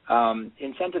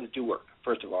 Incentives do work.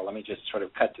 First of all, let me just sort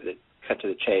of cut to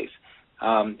the chase.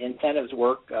 Incentives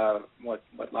work. What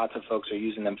lots of folks are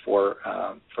using them for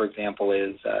example,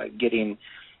 is getting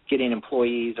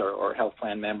employees or health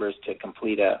plan members to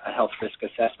complete a health risk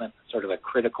assessment, sort of a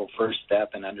critical first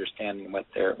step in understanding what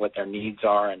their needs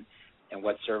are and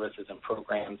what services and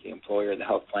programs the employer or the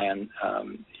health plan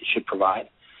should provide.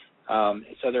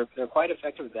 So they're quite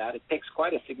effective at that. It takes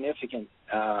quite a significant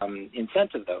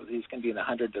incentive, though. These can be in the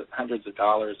hundreds of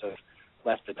dollars of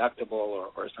less deductible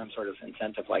or some sort of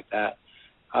incentive like that.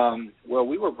 Where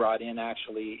we were brought in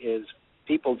actually is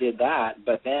people did that,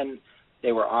 but then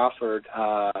they were offered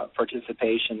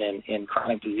participation in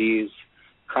chronic disease,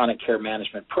 chronic care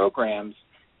management programs,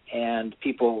 and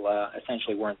people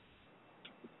essentially weren't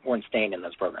staying in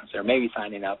those programs. They were maybe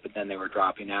signing up, but then they were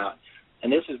dropping out.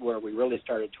 And this is where we really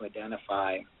started to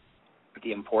identify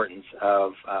the importance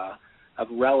of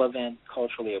relevant,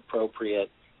 culturally appropriate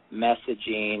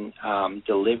messaging,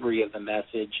 delivery of the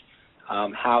message,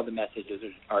 how the messages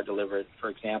are delivered. For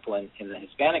example, in the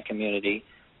Hispanic community,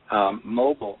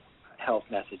 mobile health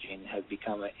messaging has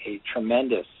become a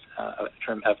tremendous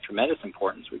of tremendous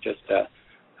importance. We just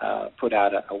put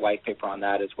out a white paper on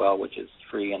that as well, which is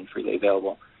free and freely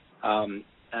available. 25%.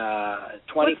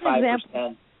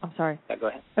 I'm sorry. Yeah, go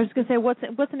ahead. I was just going to say,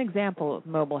 what's an example of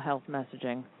mobile health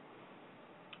messaging?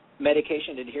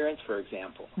 Medication adherence, for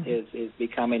example, is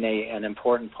becoming an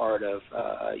important part of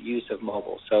use of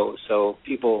mobile. So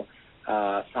people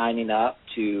signing up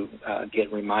to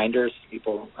get reminders.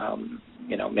 People,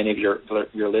 many of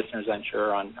your listeners, I'm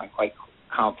sure, on quite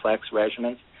complex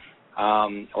regimens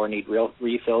or need real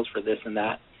refills for this and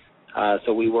that.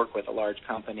 So we work with a large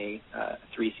company,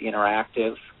 3C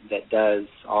Interactive, that does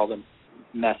all the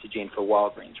messaging for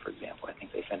Walgreens, for example. I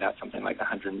think they send out something like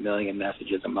 100 million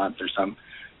messages a month or some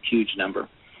huge number.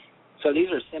 So these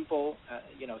are simple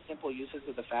uses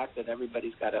of the fact that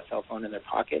everybody's got a cell phone in their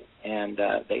pocket, and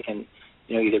they can,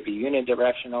 either be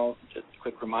unidirectional, just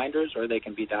quick reminders, or they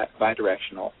can be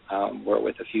bidirectional, where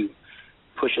with a few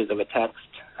pushes of a text,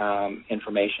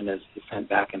 information is sent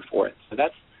back and forth. So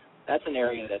that's an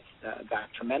area that's got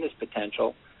tremendous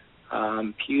potential.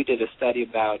 Pew did a study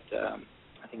about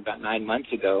 9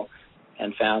 months ago,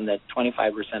 and found that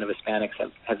 25% of Hispanics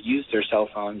have used their cell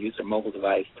phone, used their mobile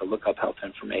device to look up health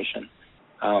information,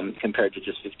 compared to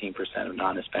just 15% of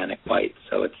non-Hispanic whites.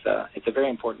 So it's a very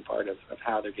important part of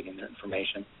how they're getting their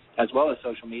information, as well as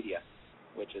social media,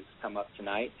 which has come up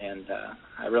tonight. And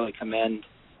I really commend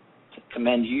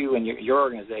you and your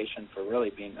organization for really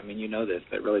being,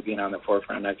 but really being on the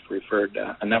forefront. I've referred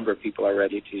a number of people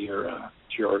already to your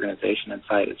organization and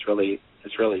site. It's really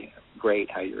great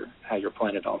how you're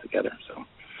pulling it all together. So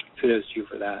kudos to you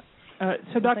for that.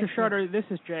 So Dr. Schroeder, this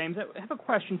is James. I have a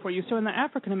question for you. So in the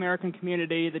African American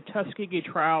community, the Tuskegee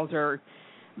trials are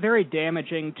very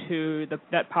damaging to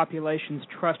that population's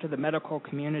trust of the medical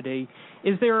community.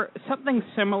 Is there something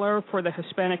similar for the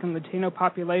Hispanic and Latino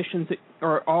populations that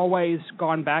are always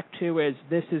gone back to as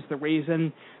this is the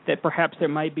reason that perhaps there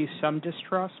might be some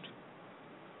distrust?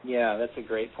 Yeah, that's a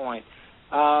great point.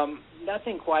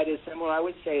 Nothing quite as similar. I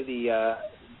would say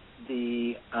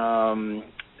the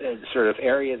sort of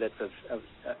area that's of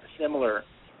similar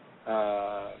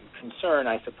concern,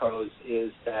 I suppose,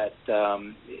 is that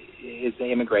is the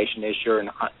immigration issue, and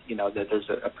that there's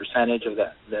a percentage of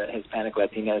the Hispanic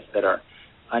Latinas that are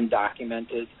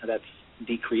undocumented. That's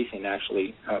decreasing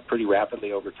actually pretty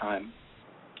rapidly over time.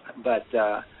 But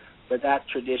that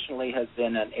traditionally has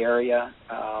been an area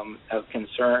of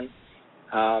concern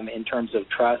in terms of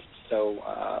trust. So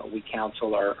we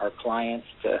counsel our clients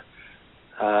to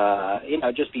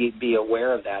just be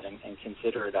aware of that and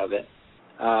considerate of it.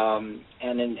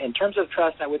 And in terms of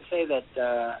trust, I would say that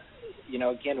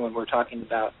again, when we're talking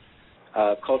about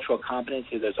cultural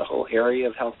competency, there's a whole area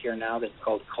of healthcare now that's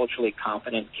called culturally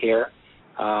competent care.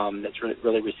 That's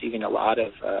really receiving a lot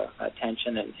of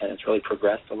attention, and it's really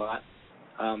progressed a lot.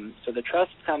 So the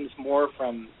trust comes more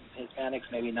from Hispanics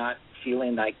maybe not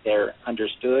feeling like they're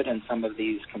understood, and some of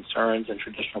these concerns and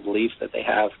traditional beliefs that they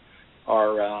have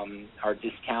are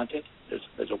discounted.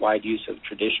 There's a wide use of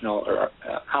traditional or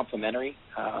complementary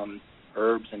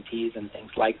herbs and teas and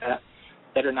things like that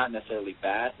are not necessarily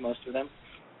bad, most of them,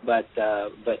 but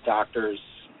doctors,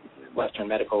 Western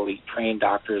medically trained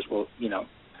doctors will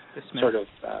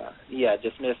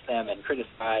dismiss them and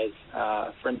criticize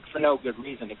for no good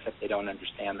reason except they don't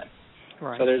understand them.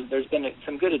 Right. So there's been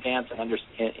some good advance in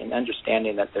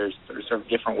understanding that there's sort of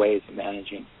different ways of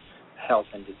managing health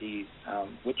and disease,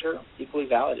 which are equally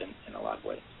valid in a lot of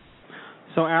ways.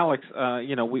 So, Alex,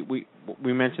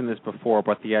 we mentioned this before,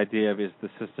 but the idea of is the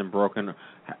system broken?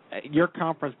 Your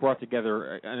conference brought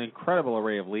together an incredible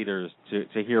array of leaders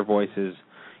to hear voices,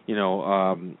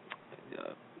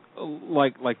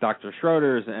 like Dr.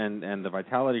 Schroeder's and the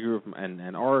Vitality Group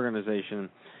and our organization.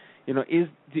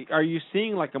 Are you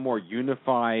seeing like a more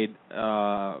unified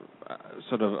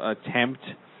sort of attempt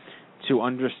to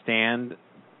understand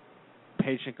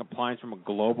patient compliance from a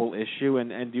global issue?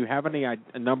 And do you have any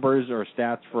numbers or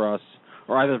stats for us,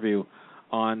 or either of you,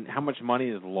 on how much money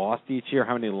is lost each year,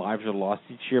 how many lives are lost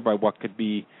each year by what could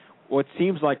be what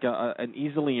seems like an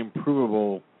easily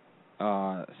improvable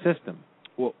system?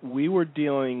 Well, we were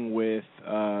dealing with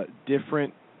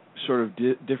different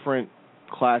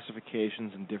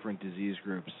classifications and different disease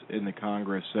groups in the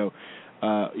Congress. So,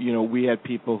 we had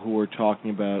people who were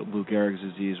talking about Lou Gehrig's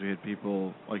disease. We had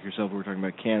people like yourself who were talking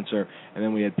about cancer, and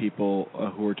then we had people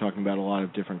who were talking about a lot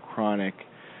of different chronic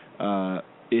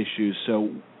issues. So,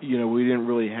 we didn't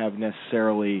really have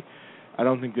necessarily, I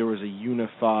don't think there was a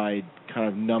unified kind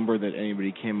of number that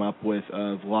anybody came up with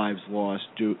of lives lost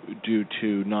due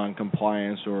to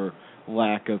noncompliance or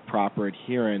lack of proper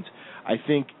adherence. I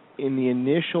think in the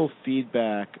initial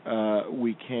feedback,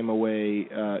 we came away,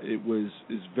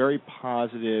 is very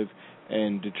positive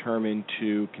and determined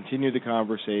to continue the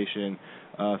conversation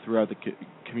throughout the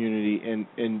community.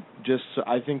 And just,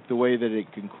 I think the way that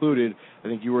it concluded, I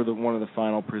think you were one of the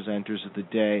final presenters of the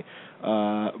day.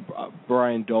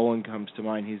 Brian Dolan comes to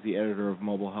mind. He's the editor of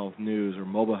Mobile Health News, or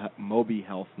Moby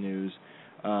Health News,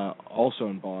 also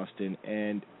in Boston.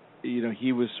 And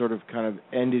he was sort of kind of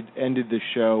ended the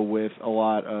show with a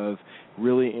lot of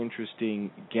really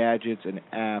interesting gadgets and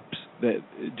apps that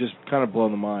just kind of blow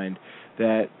the mind,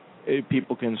 that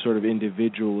people can sort of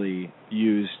individually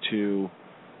use to,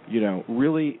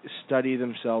 really study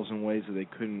themselves in ways that they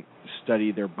couldn't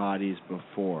study their bodies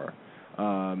before,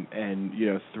 and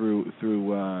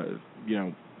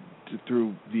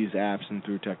through these apps and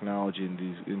through technology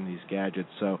and these gadgets.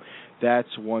 So that's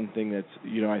one thing that's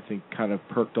I think kind of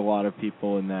perked a lot of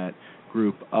people in that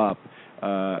group up.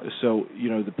 So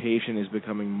the patient is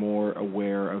becoming more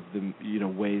aware of the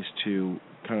ways to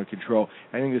kind of control.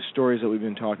 I think the stories that we've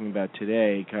been talking about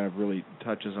today kind of really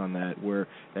touches on that, where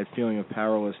that feeling of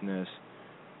powerlessness.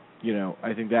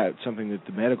 I think that's something that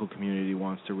the medical community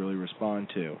wants to really respond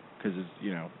to, because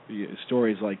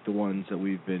stories like the ones that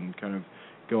we've been kind of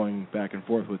going back and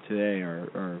forth with today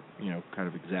are kind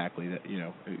of exactly that,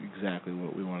 exactly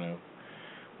what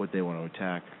they want to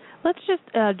attack. Let's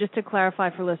just to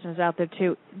clarify for listeners out there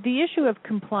too, the issue of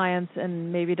compliance,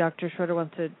 and maybe Dr. Schroeder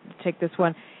wants to take this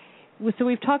one. So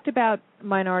we've talked about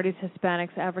minorities,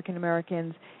 Hispanics, African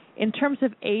Americans. In terms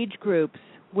of age groups,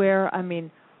 where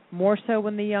more so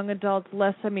when the young adults,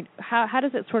 less. How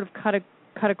does it sort of cut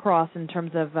across in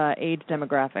terms of age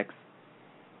demographics?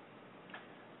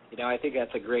 I think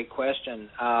that's a great question,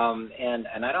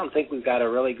 and I don't think we've got a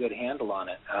really good handle on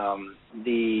it. I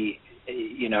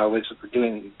was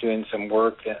doing some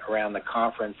work around the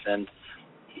conference, and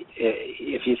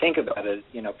if you think about it,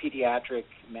 pediatric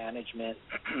management,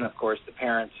 of course, the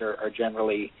parents are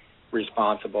generally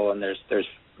responsible, and there's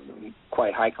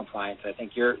quite high compliance. I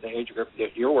think the age group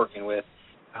that you're working with,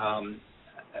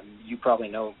 you probably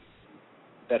know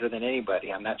better than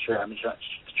anybody. I'm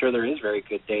sure there is very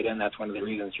good data, and that's one of the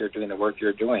reasons you're doing the work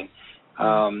you're doing.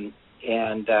 And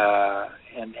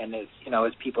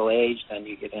as people age, then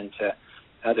you get into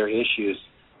other issues.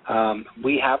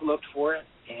 We have looked for it,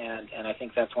 and I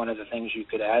think that's one of the things you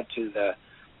could add to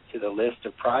the list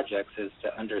of projects, is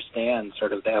to understand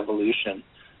sort of the evolution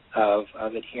of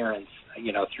adherence,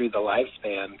 through the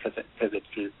lifespan, because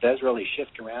it does really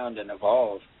shift around and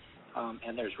evolve,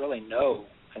 and there's really no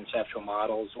conceptual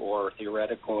models or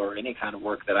theoretical or any kind of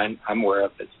work that I'm aware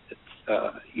of that's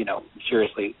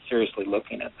seriously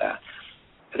looking at that.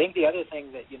 I think the other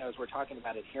thing that, as we're talking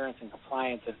about adherence and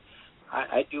compliance, and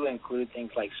I do include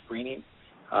things like screening,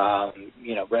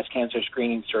 breast cancer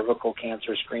screening, cervical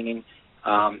cancer screening,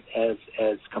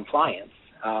 as compliance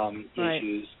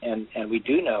issues, and we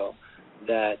do know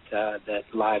that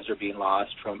lives are being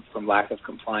lost from lack of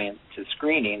compliance to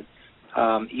screening,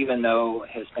 even though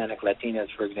Hispanic Latinas,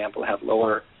 for example, have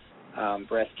lower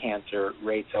breast cancer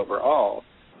rates overall.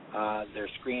 They're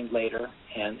screened later,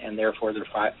 and therefore their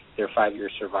 5-year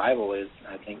survival is,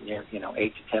 I think, near 8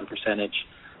 to 10 percentage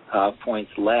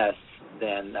points less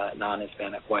than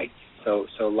non-Hispanic whites. So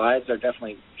lives are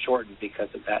definitely shortened because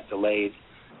of that delayed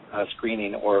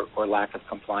screening or lack of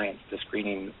compliance to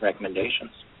screening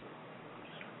recommendations.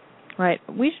 Right.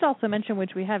 We should also mention,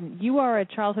 which we haven't, you are a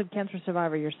childhood cancer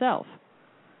survivor yourself.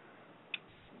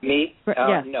 Me?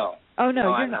 Yeah. No. Oh, no,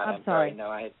 you're I'm not. not. I'm sorry. No,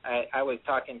 I was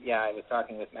talking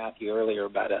with Matthew earlier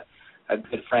about a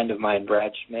good friend of mine,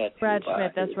 Brad Schmidt. Brad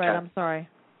Schmidt, that's right. I'm sorry.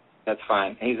 That's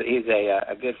fine. He's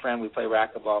a good friend. We play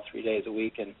racquetball 3 days a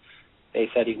week, and they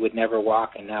said he would never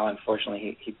walk, and now,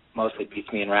 unfortunately, he mostly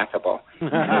beats me in racquetball.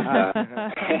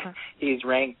 He's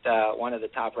ranked one of the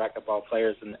top racquetball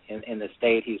players in the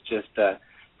state. He's just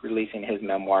releasing his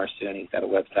memoir soon. He's got a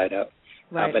website up.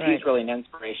 But he's really an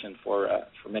inspiration for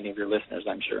many of your listeners,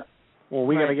 I'm sure. Well,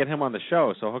 we got to get him on the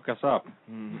show, so hook us up.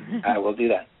 I will do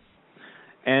that.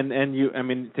 And you,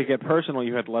 to get personal,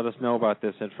 you had to let us know about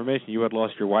this information. You had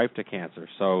lost your wife to cancer,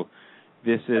 so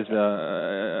this is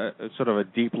a sort of a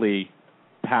deeply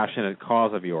passionate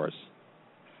cause of yours.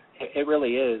 It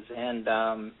really is,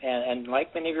 and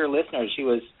like many of your listeners, she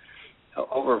was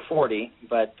over 40,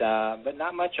 but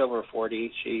not much over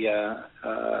 40. She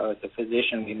was a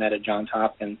physician we met at Johns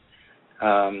Hopkins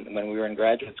when we were in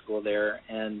graduate school there,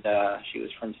 and she was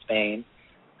from Spain.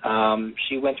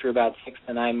 She went through about 6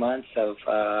 to 9 months of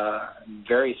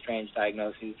very strange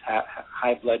diagnoses,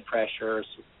 high blood pressure,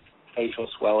 facial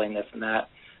swelling, this and that,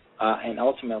 and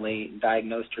ultimately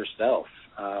diagnosed herself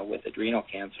with adrenal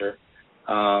cancer,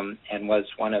 and was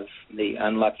one of the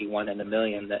unlucky 1 in a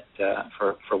million that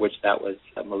for which that was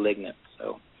malignant.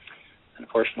 So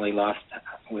unfortunately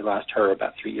we lost her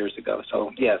about 3 years ago.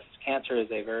 So yes, cancer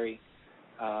is a very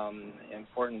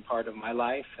important part of my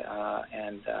life,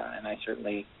 and I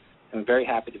certainly am very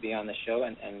happy to be on the show,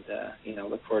 and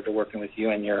look forward to working with you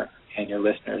and your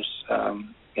listeners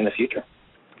in the future.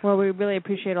 Well, we really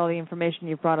appreciate all the information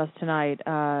you've brought us tonight.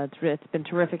 It's been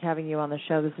terrific having you on the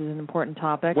show. This is an important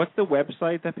topic. What's the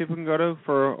website that people can go to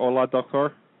for Hola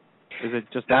Doctor? Is it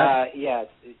just that? Yes,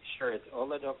 sure. It's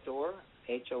Hola Doctor,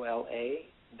 HOLA,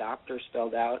 doctor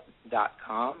spelled out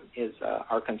 .com is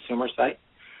our consumer site.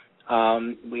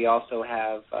 We also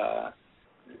have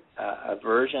a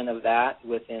version of that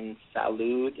within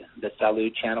Salud, the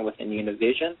Salud channel within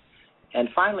Univision. And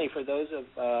finally, for those of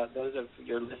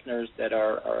your listeners that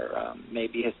are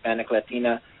maybe Hispanic,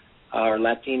 Latina, or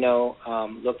Latino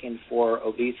looking for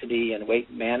obesity and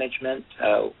weight management,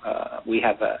 we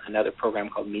have another program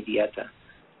called Medieta.com.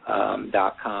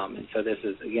 And so this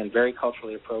is, again, very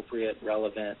culturally appropriate,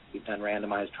 relevant. We've done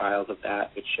randomized trials of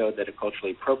that, which showed that a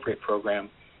culturally appropriate program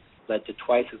led to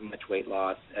twice as much weight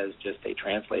loss as just a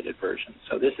translated version.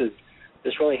 So this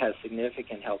really has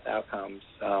significant health outcomes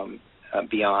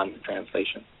beyond the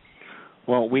translation.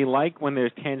 Well, we like when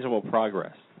there's tangible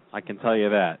progress. I can tell you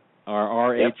that.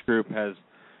 Our age group has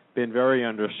been very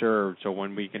underserved, so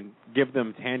when we can give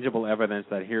them tangible evidence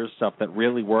that here's stuff that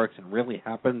really works and really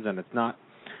happens, and it's not,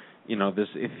 this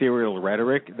ethereal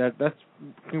rhetoric, that's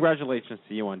congratulations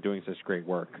to you on doing such great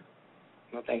work.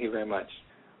 Well, thank you very much.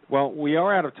 Well, we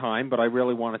are out of time, but I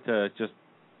really wanted to just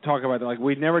talk about that.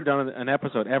 We've never done an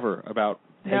episode ever about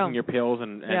taking your pills,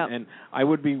 and I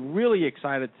would be really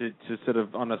excited to sort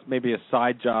of on maybe a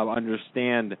side job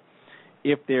understand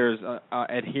if there's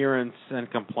adherence and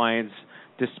compliance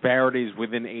disparities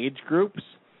within age groups.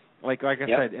 Like I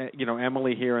said,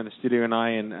 Emily here in the studio and I,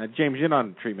 and James, you're not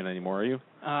on treatment anymore, are you?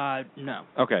 No.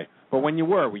 Okay, but when you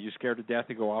were you scared to death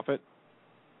to go off it?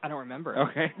 I don't remember.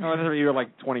 Okay. Oh, you were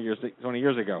like 20 years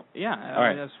ago. Yeah, I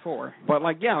mean, that's 4. But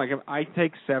I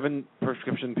take 7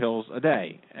 prescription pills a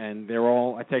day, and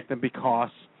I take them because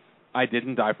I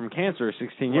didn't die from cancer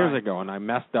 16 years ago, and I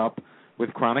messed up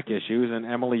with chronic issues. And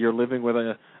Emily, you're living with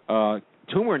a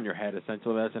tumor in your head,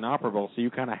 essentially, that's inoperable, so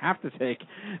you kind of have to take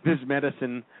this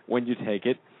medicine when you take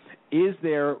it. Is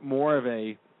there more of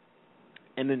an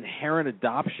inherent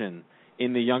adoption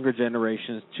in the younger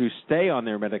generations to stay on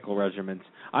their medical regimens?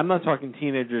 I'm not talking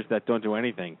teenagers that don't do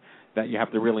anything, that you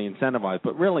have to really incentivize,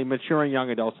 but really maturing young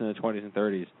adults in their 20s and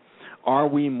 30s. Are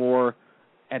we more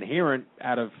adherent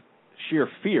out of sheer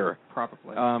fear,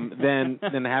 probably, than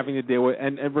having to deal with,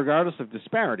 and regardless of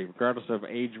disparity, regardless of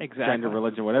age, gender,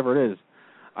 religion, whatever it is?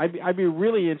 I'd be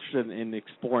really interested in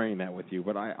exploring that with you,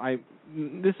 but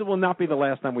this will not be the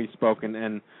last time we've spoken,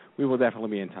 and we will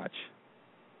definitely be in touch.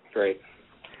 Great.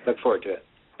 Look forward to it.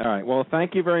 All right. Well,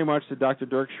 thank you very much to Dr.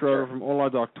 Dirk Schroeder from Hola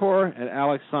Doctor and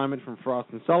Alex Simon from Frost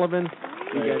 & Sullivan.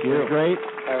 You guys were great.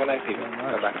 Have a nice evening.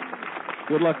 Bye-bye.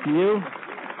 Good luck to you.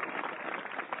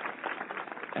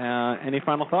 Any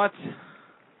final thoughts?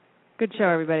 Good show,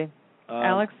 everybody.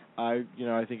 Alex? I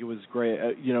think it was great.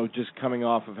 Just coming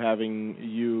off of having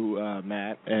you,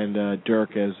 Matt, and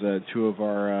Dirk as 2 of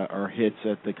our hits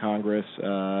at the Congress,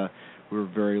 we're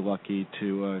very lucky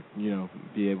to,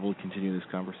 be able to continue this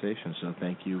conversation. So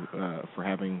thank you for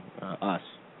having us.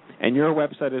 And your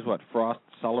website is what? Frost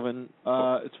Sullivan?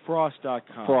 It's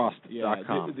frost.com. Frost.com. Yeah,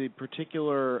 the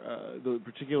particular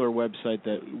website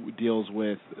that deals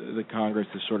with the Congress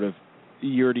is sort of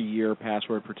year-to-year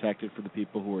password protected for the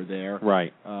people who are there.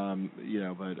 Right.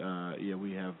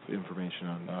 We have information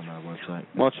on our website.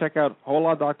 Well, check out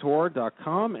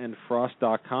holadoctor.com and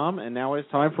frost.com. And now it's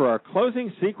time for our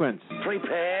closing sequence.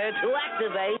 Prepare to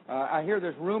activate. I hear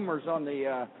there's rumors on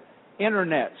the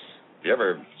internets. You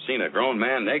ever seen a grown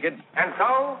man naked? And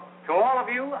so, to all of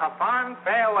you, a fond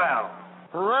farewell.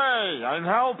 Hooray, I'm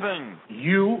helping.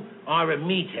 You are a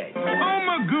meathead. Oh,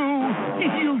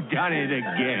 Magoo, you've done it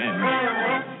again.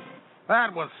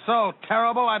 That was so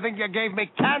terrible, I think you gave me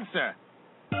cancer.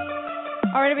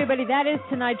 All right, everybody, that is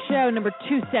tonight's show, number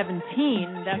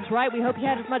 217. That's right. We hope you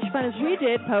had as much fun as we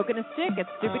did poking a stick at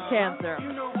stupid cancer.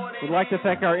 We'd like to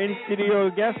thank our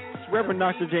in-studio guests, Reverend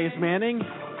Dr. James Manning,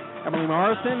 Emily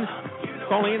Morrison,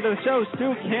 calling into the show,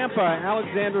 Stu Campa,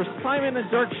 Alexander Simon, and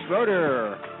Dirk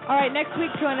Schroeder. All right, next week,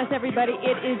 join us, everybody.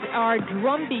 It is our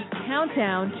drumbeat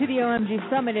countdown to the OMG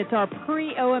Summit. It's our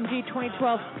pre-OMG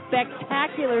 2012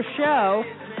 spectacular show,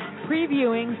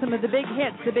 previewing some of the big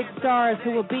hits, the big stars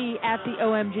who will be at the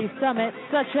OMG Summit,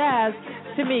 such as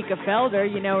Tamika Felder,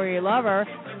 you know her, you love her,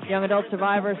 young adult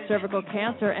survivor of cervical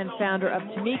cancer and founder of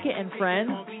Tamika and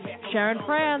Friends. Sharon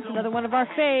France, another one of our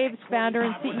faves, founder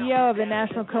and CEO of the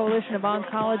National Coalition of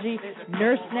Oncology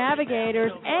Nurse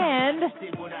Navigators, and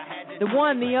the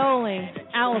one, the only,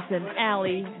 Allison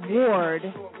Allie Ward,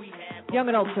 young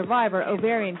adult survivor,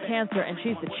 ovarian cancer, and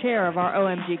she's the chair of our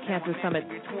OMG Cancer Summit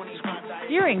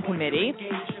Steering Committee.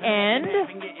 And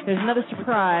there's another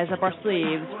surprise up our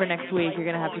sleeves for next week. You're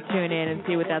going to have to tune in and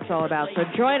see what that's all about. So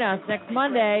join us next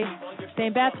Monday,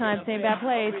 same bat time, same bat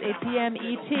place, 8 p.m.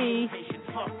 ET.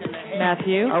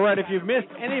 Matthew. All right, if you've missed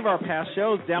any of our past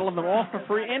shows, download them all for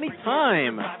free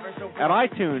anytime at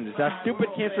iTunes,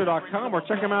 stupidcancer.com, or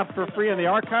check them out for free in the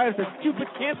archives at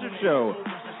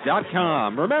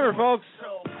stupidcancershow.com. Remember, folks,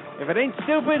 if it ain't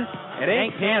stupid, it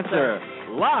ain't cancer.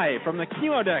 Live from the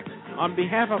chemo deck on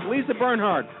behalf of Lisa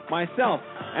Bernhardt, myself,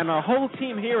 and our whole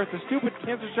team here at the Stupid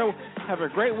Cancer Show, have a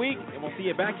great week, and we'll see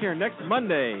you back here next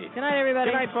Monday. Good night,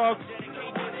 everybody. Good night, folks.